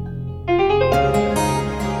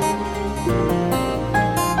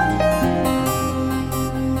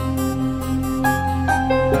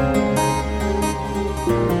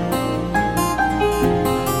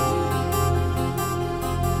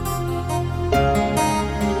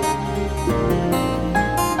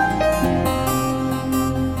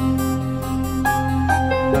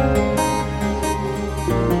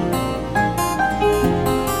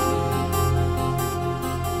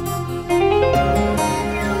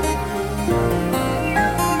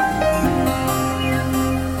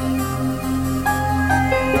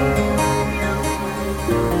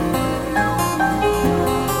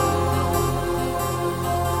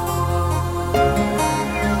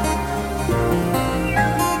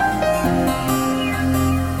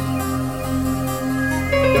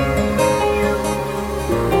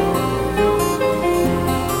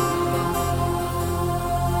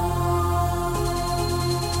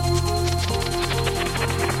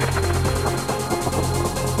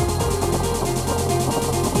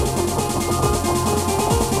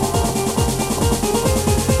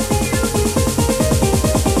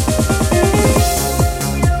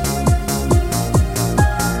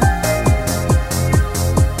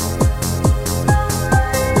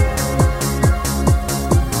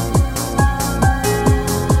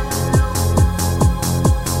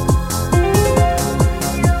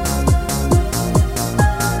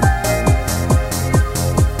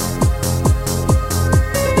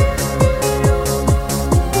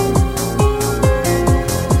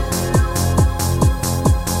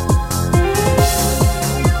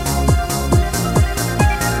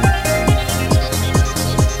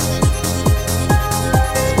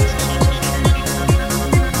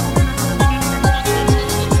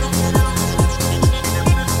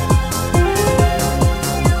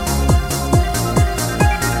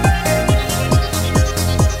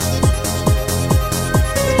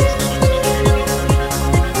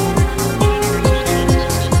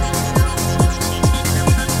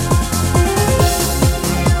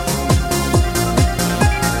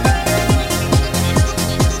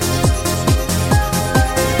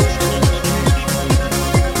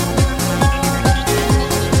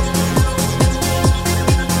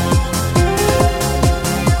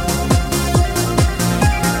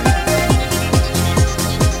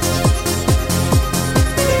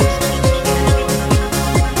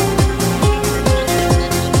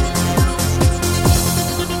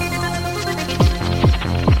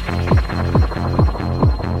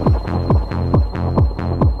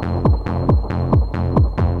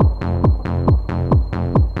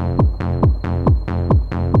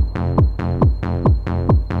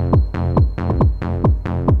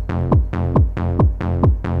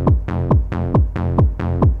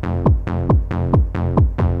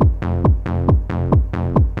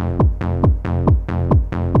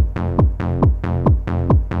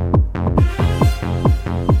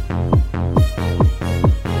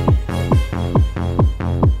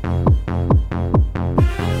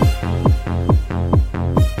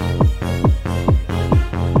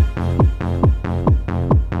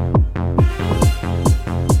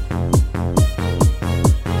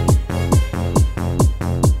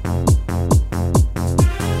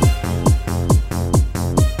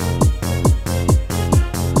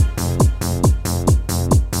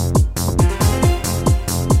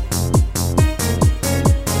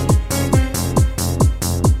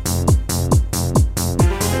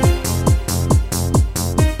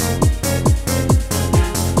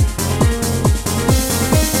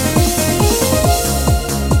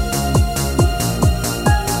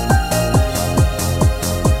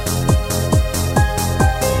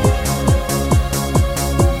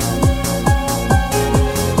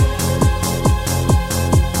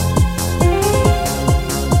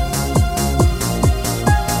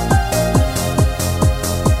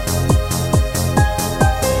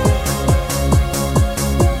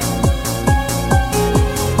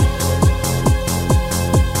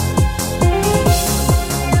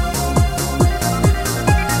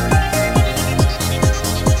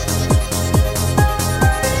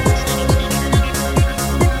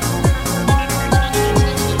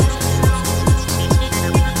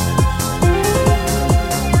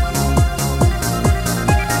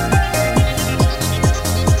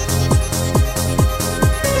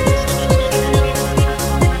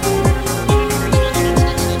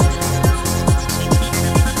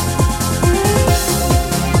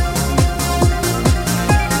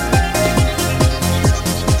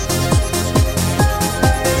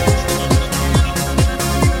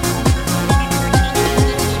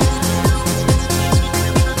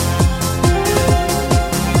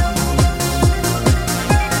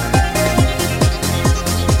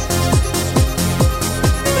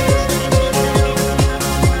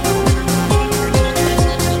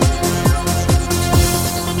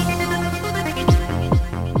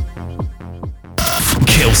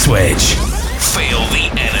 Switch. Feel the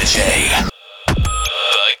energy.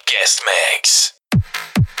 The guest mix.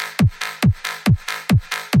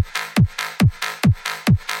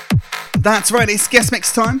 That's right, it's guest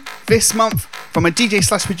mix time. This month from a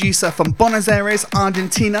DJ/producer from Buenos Aires,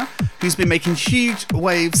 Argentina, who's been making huge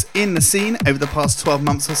waves in the scene over the past 12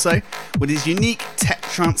 months or so with his unique tech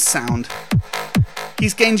trance sound.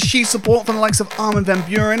 He's gained huge support from the likes of Armin van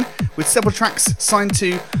Buuren, with several tracks signed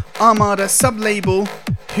to Armada sub-label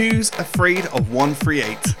Who's Afraid of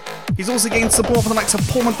 138. He's also gained support from the likes of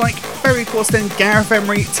Paul van Dyk, Ferry Corsten, Gareth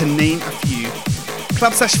Emery, to name a few.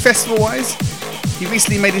 Club/festival-wise, he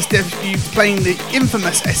recently made his debut playing the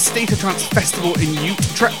infamous Estate of Trance Festival in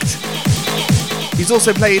Utrecht. He's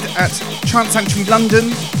also played at Trance Sanctuary London,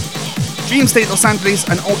 Dreamstate Los Angeles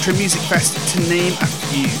and Ultra Music Fest, to name a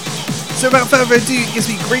few. So without further ado, it gives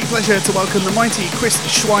me great pleasure to welcome the mighty Chris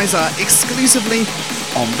Schweizer exclusively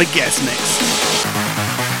on the guest mix.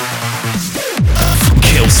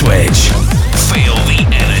 Kill Switch. Feel the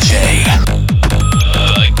energy.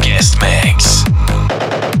 The guest mix.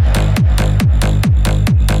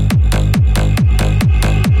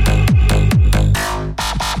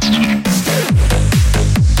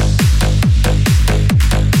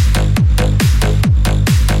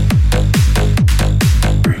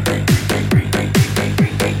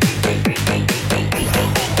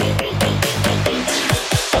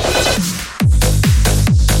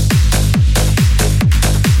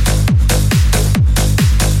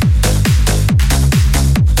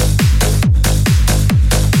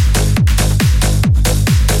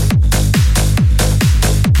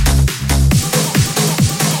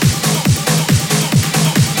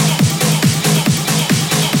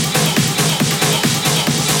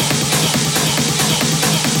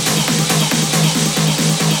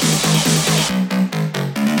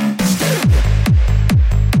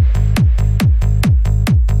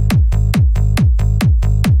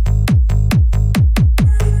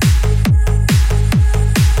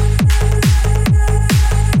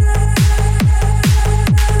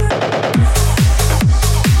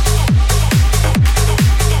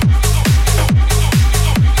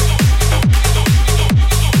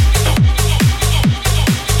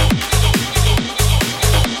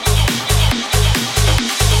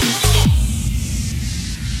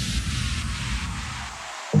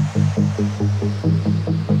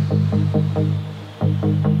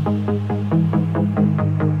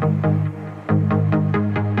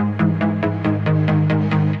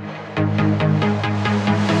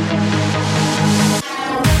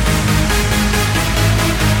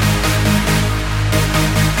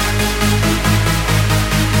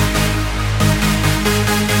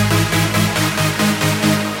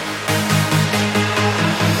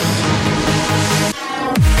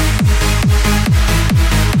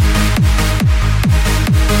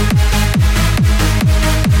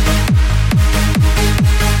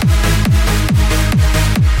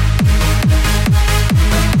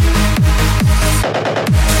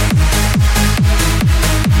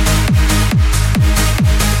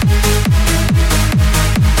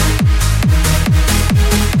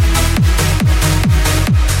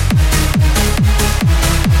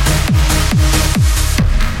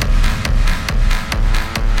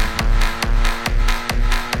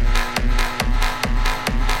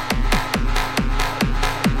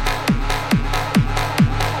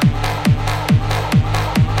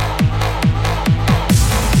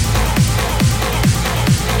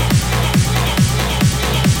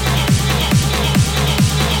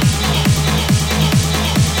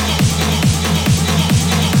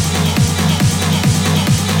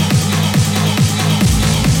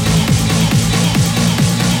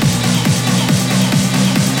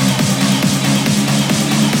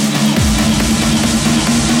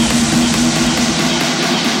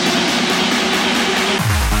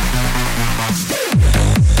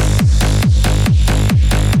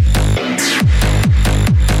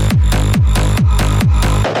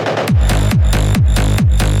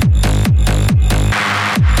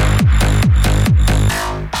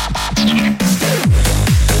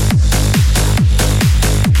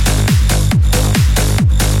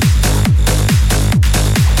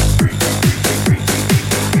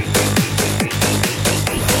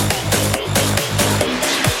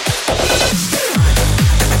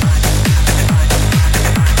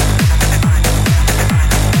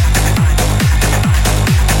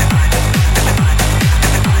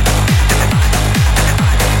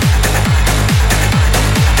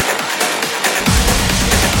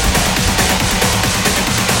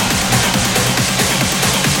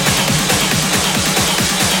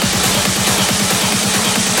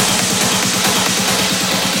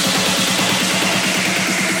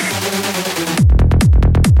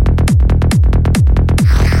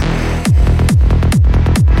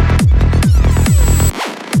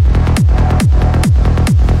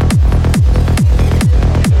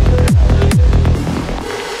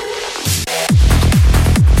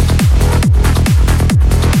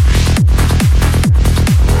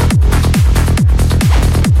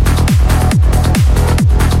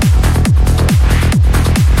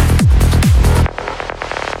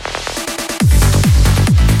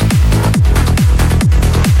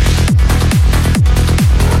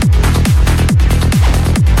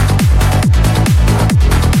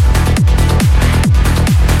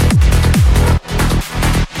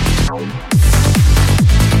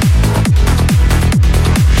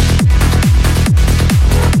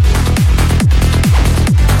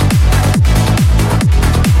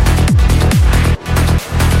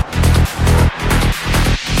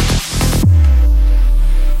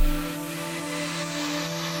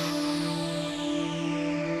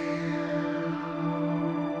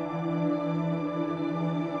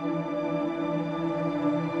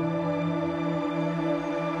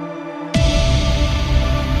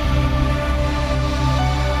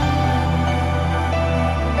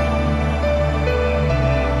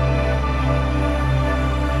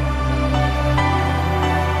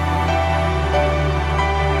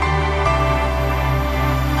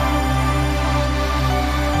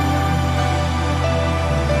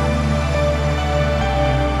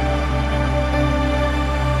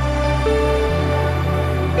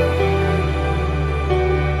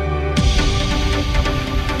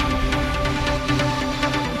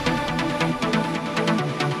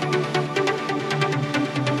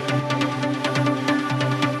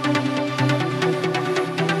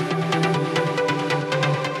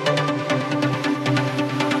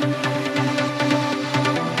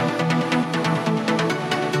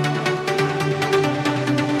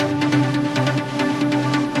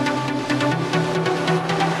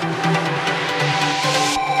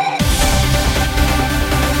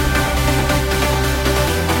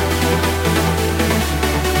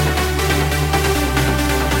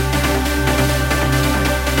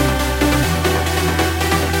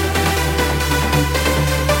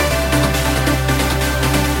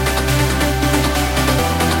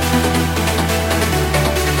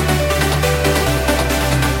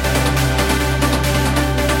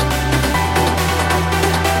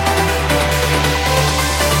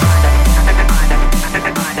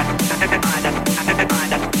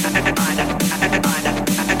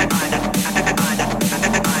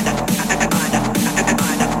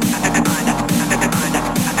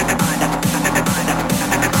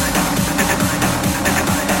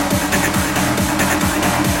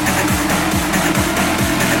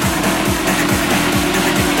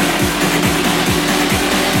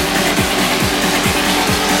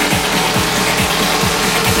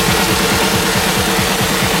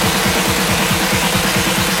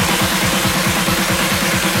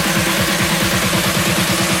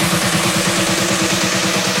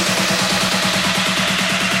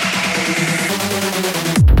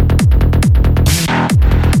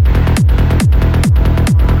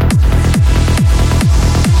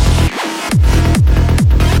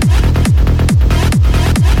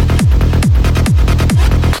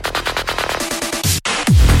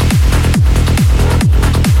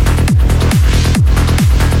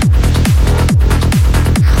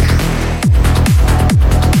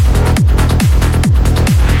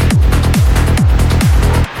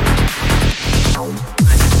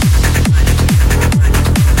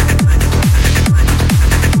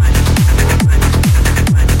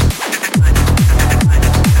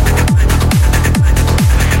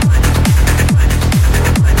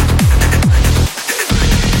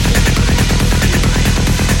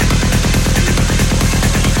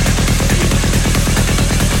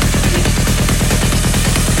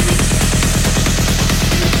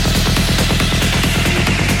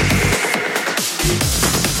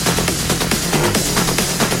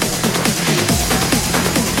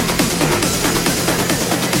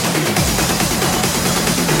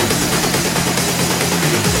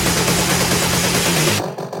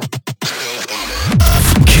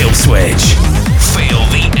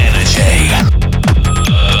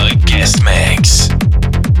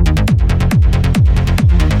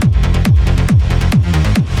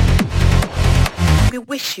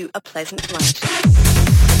 you a pleasant flight.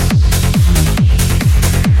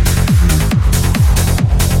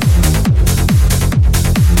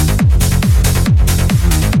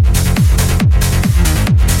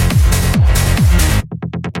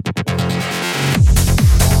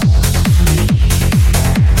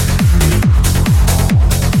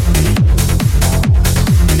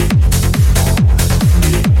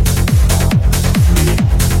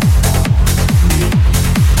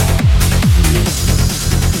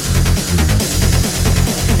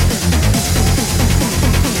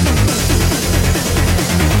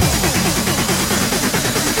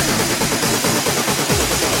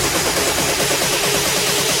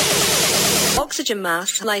 Oxygen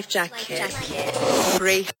mask, life jacket.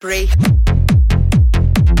 Breathe. Breathe.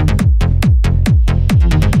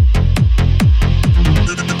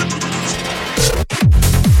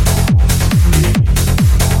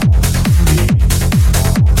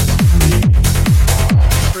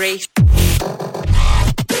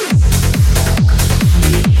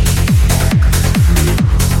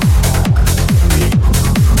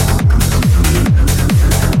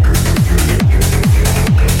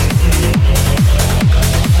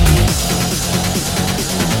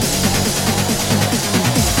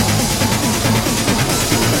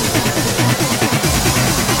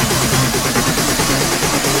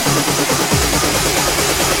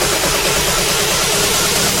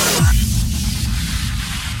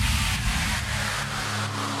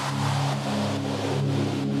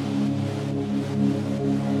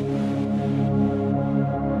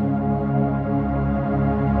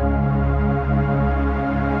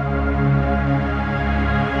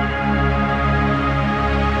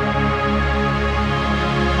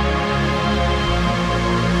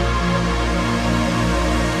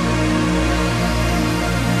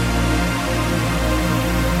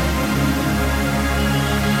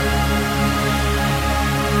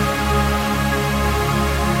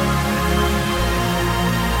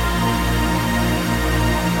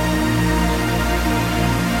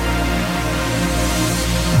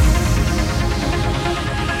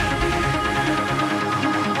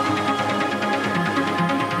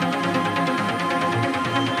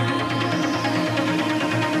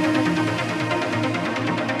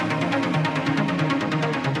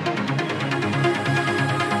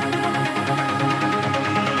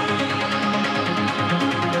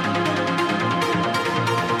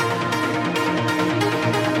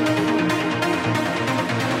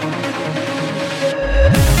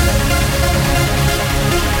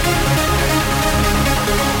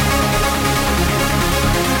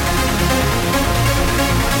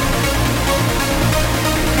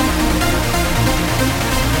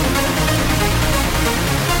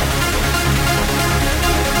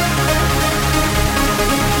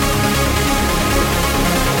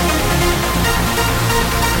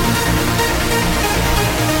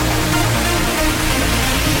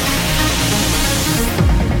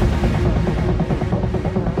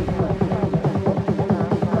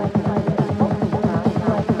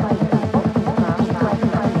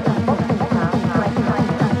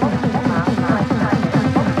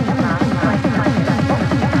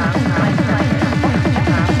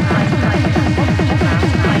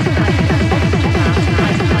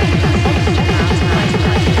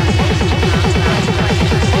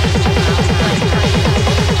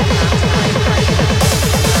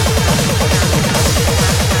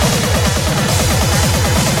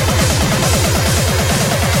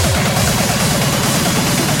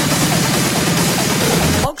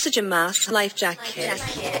 Oxygen mask, life jacket.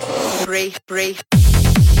 Breathe. Breathe.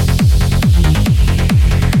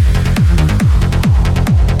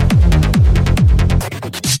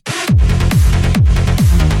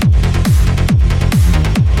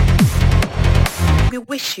 We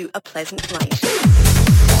wish you a pleasant flight.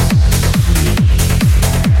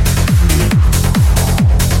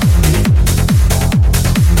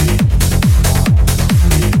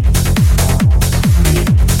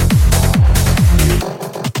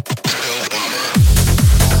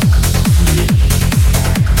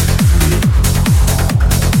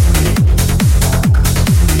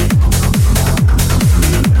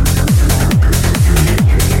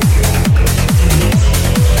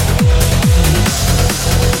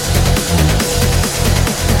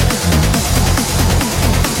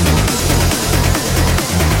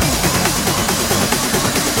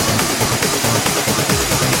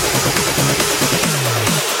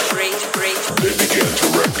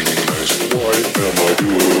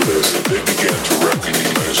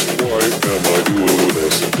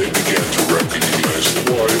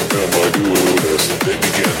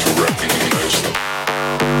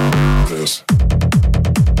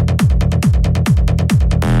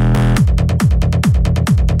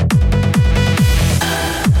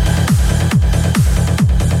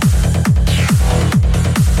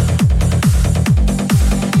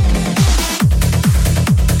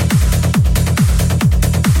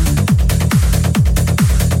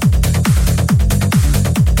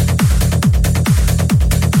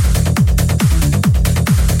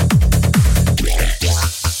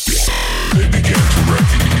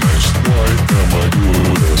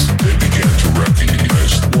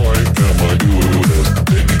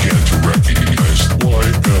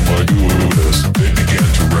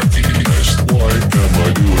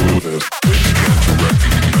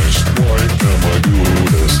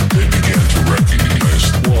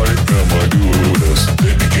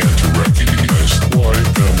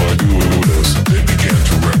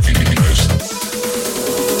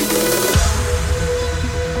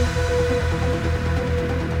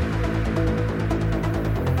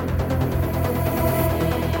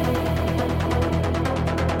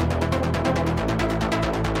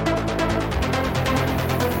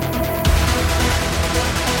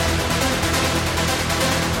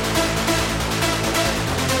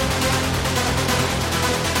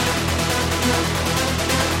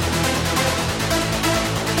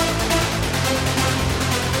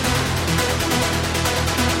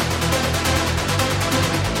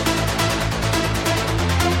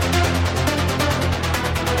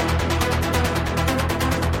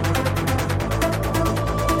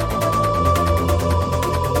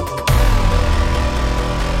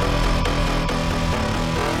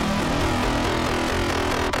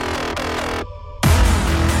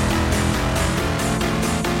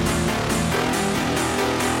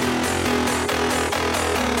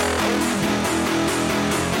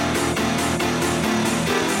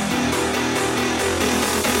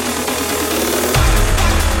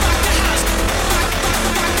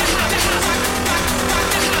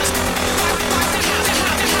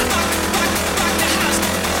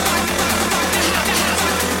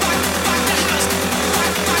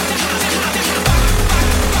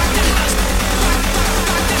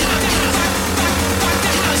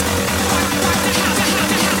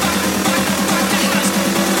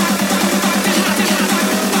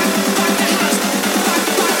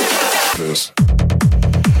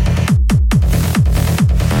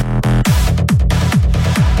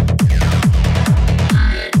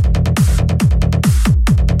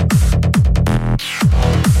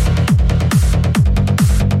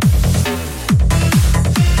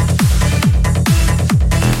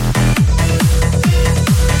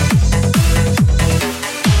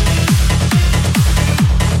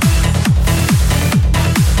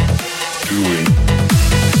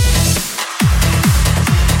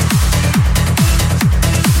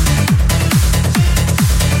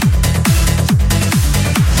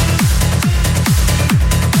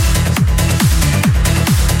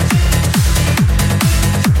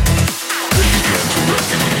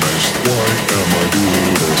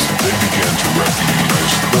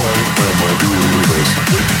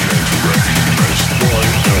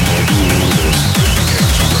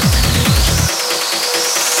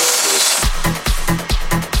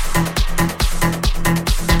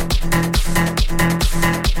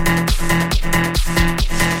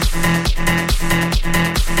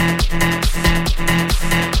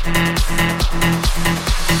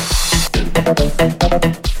 Oh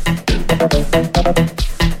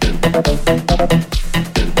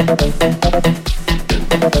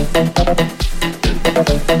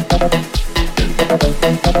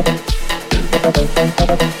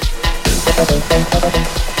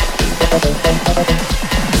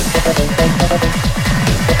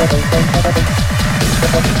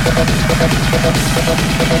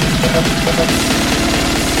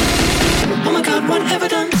my God, what have I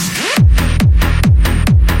done?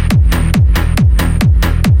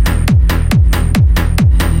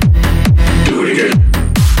 Do it again.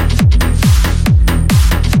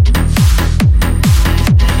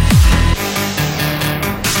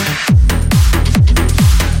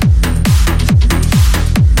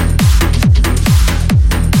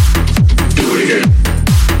 Do it again.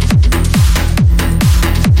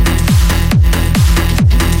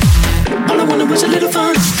 All I wanted was a little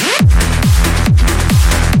fun.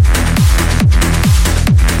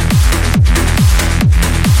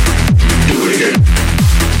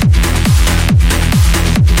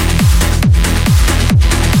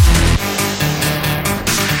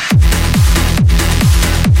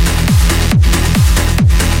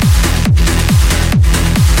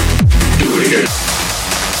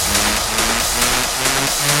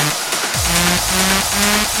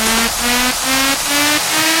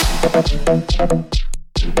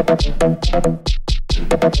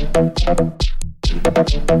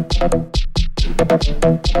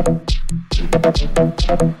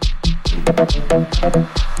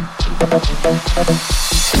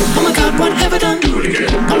 Oh my God, what have I done? Do it again.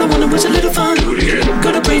 All I wanted was a little fun. Do it again.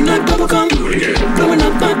 Got a brain like bubblegum. Do it again. Blowing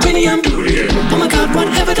up my cranium. Do it again. Oh my God, what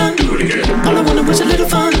have I done? Do it again. All I wanted was a little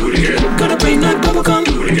fun. Do it again. Got a brain like bubblegum.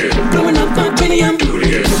 Do it again. Blowing up my cranium. Do it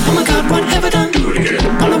again. Oh my God, what have I done? Do it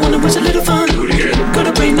again. All I wanted was a little fun. Do it again. Got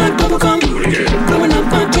a brain like bubblegum. Do it again. Blowing up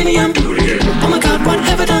my cranium. Do it again. Oh my God, what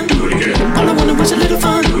have I done? Do it again. All I wanted was a little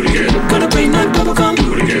fun. Do it again. Got a brain like bubblegum.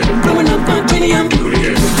 Do it again. Blowing up my cranium. Do it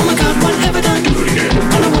again. Oh my God, what have I done? Do it again.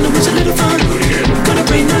 All I wanted was a little fun. Do it again.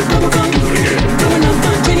 Got a brain like bubblegum. Do it again. Blowing up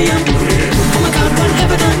my cranium. Do it again. Oh my God, what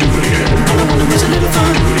have I done? Do it again. All I wanted was a little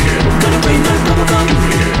fun. Do it again. Got a brain like bubblegum. Do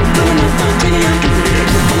it again. Blowing up my cranium. Do it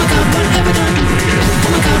again. Oh my God, what have I done? Do it again. Oh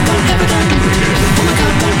my God, what have I done? Do it again. Oh my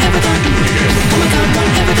God, what have I done? Do it again. Oh my God, what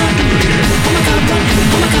have I done? Do it again. Oh my God, what? Oh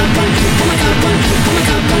my God, what? Oh my God, what? Oh my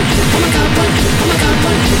God, what? Oh my God, what? Oh my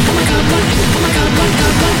God, what? Oh my God, what?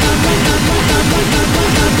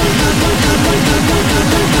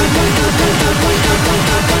 Oh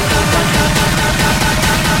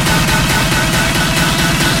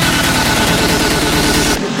my God, what?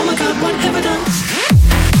 Oh my God, what have I done?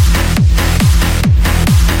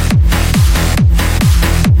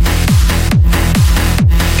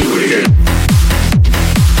 Do it again.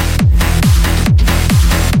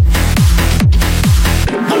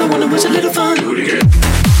 All I wanted was a little fun. Do it again.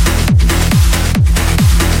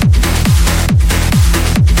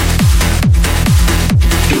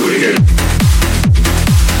 Do it again.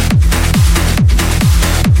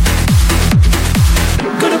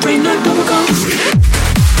 Got a brain like bubblegum. Do it again.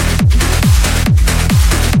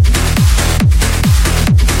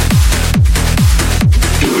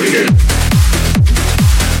 Do it again.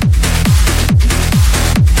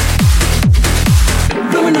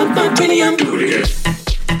 Blowing up my cranium. Do it again.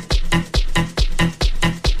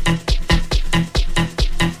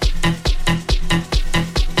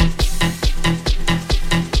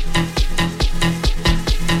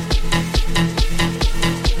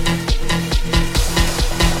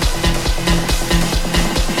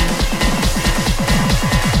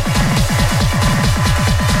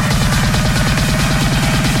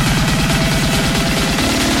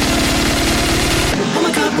 Oh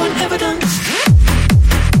my God, what have I done?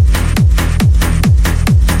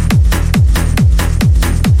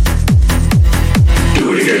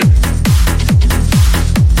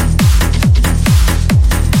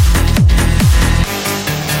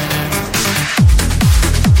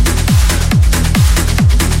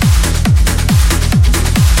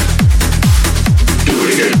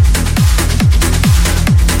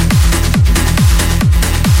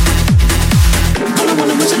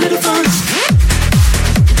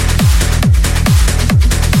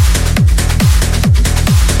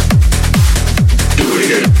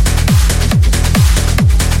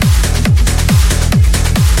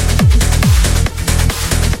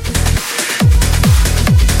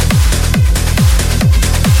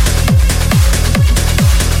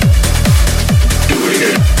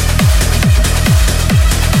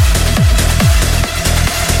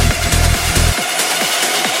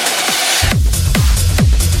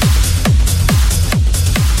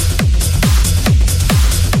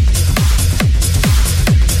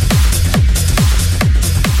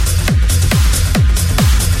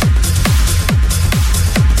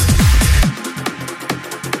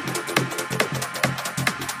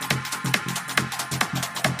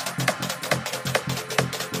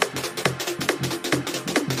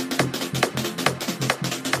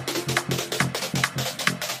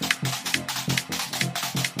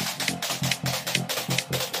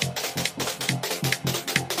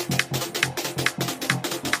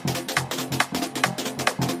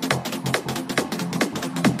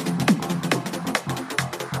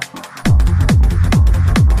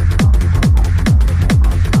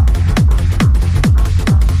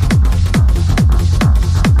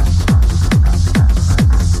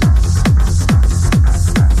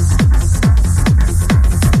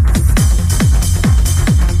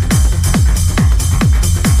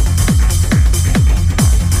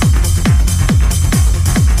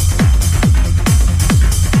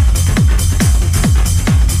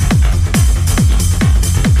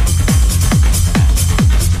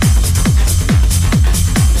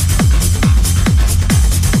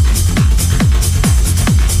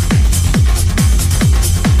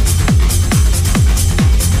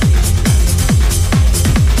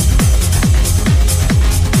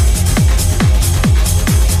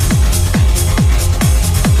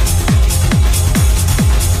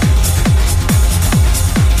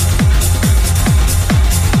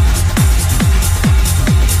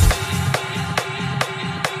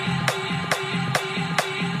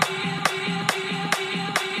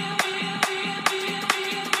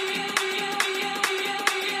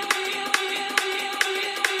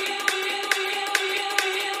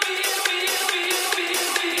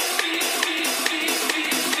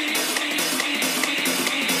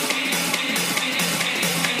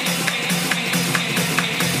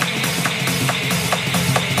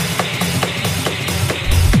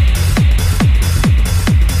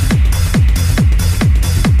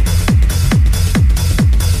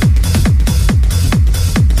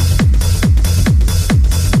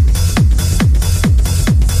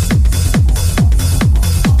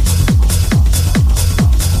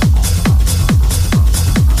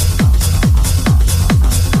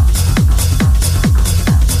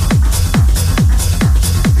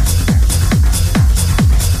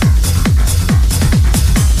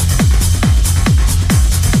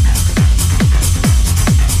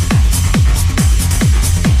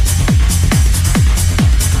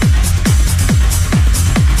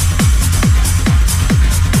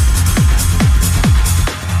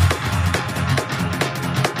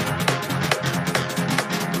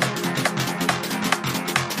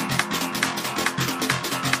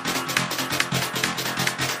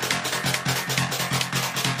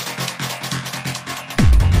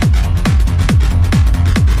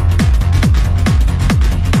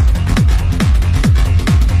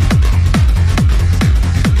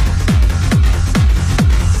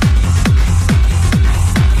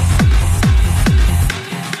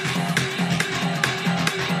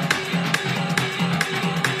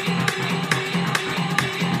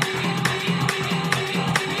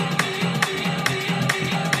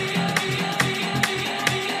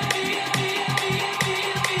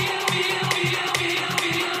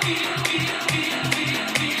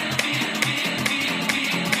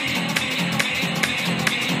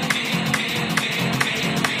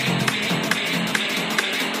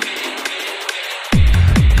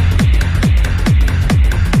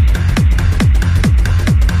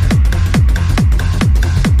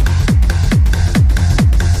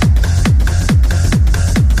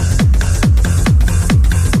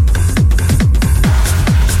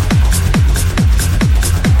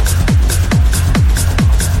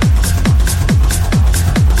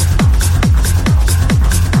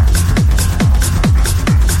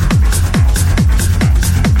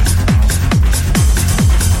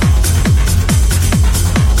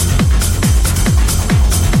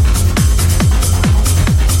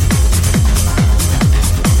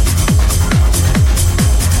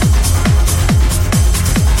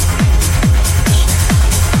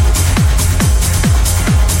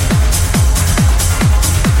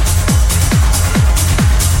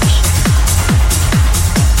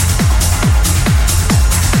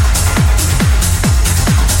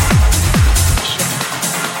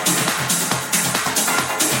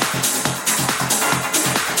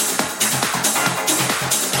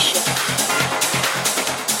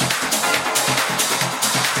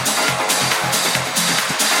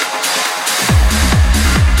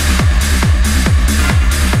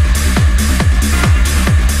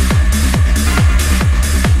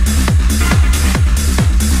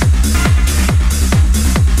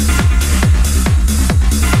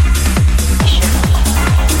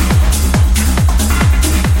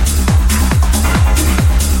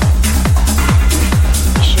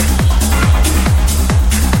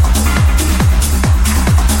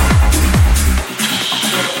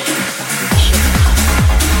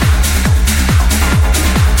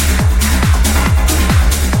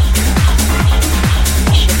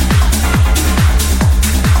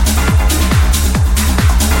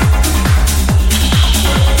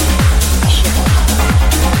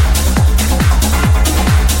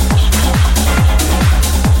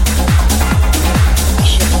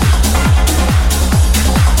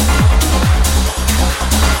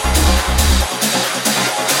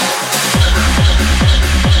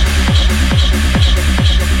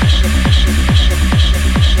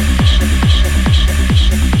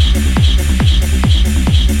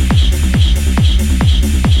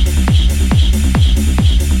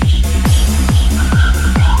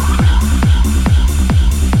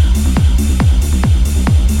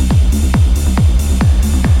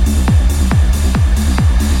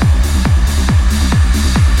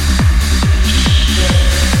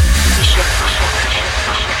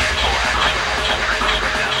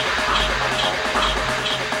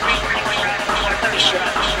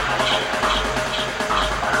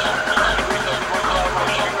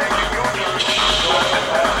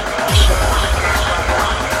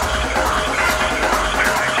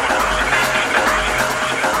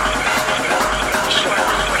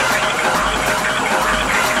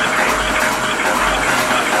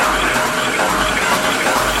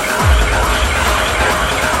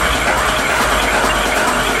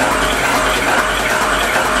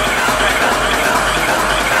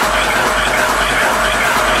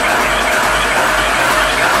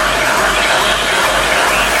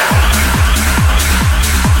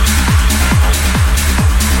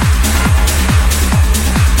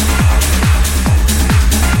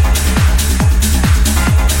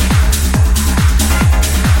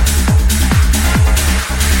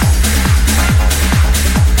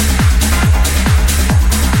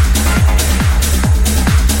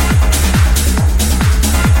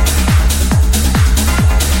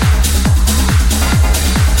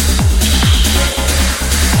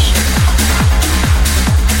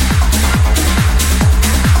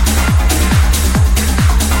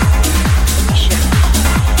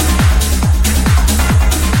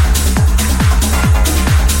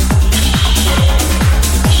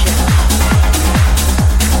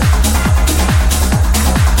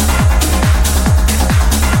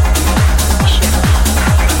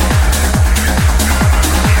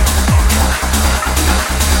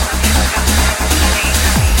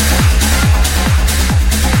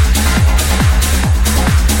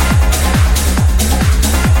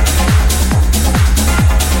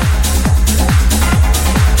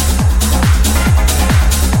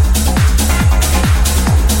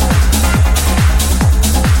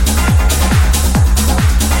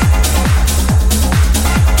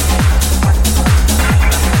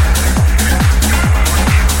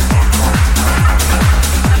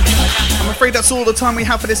 afraid that's all the time we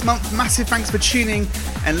have for this month. Massive thanks for tuning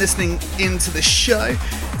and listening into the show.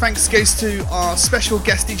 Thanks goes to our special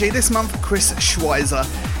guest DJ this month, Chris Schweizer.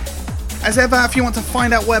 As ever, if you want to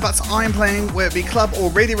find out whereabouts I'm playing, whether it be club or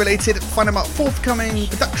radio related, find out about forthcoming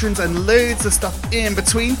productions and loads of stuff in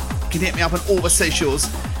between, you can hit me up on all the socials.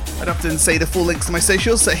 I'd often say the full links to my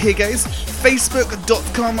socials, so here goes.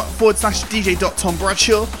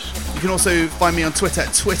 Facebook.com/DJ.TomBradshaw. You can also find me on Twitter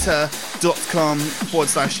at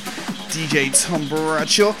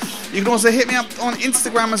twitter.com/DJ.TomBradshaw. You can also hit me up on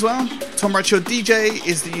Instagram as well. Tom Bradshaw DJ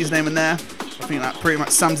is the username in there. I think that pretty much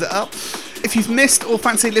sums it up. If you've missed or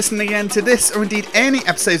fancy listening again to this or indeed any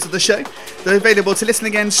episodes of the show, they're available to listen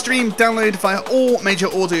again, stream, download via all major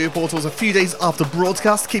audio portals a few days after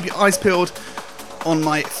broadcast. Keep your eyes peeled on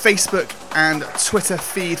my Facebook and Twitter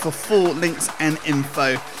feed for full links and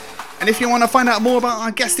info. And if you want to find out more about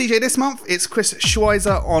our guest DJ this month, it's Chris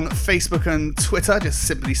Schweizer on Facebook and Twitter. Just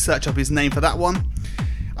simply search up his name for that one.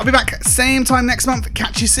 I'll be back same time next month.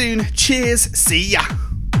 Catch you soon. Cheers. See ya.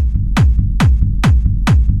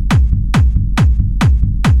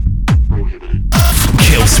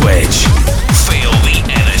 Kill Switch.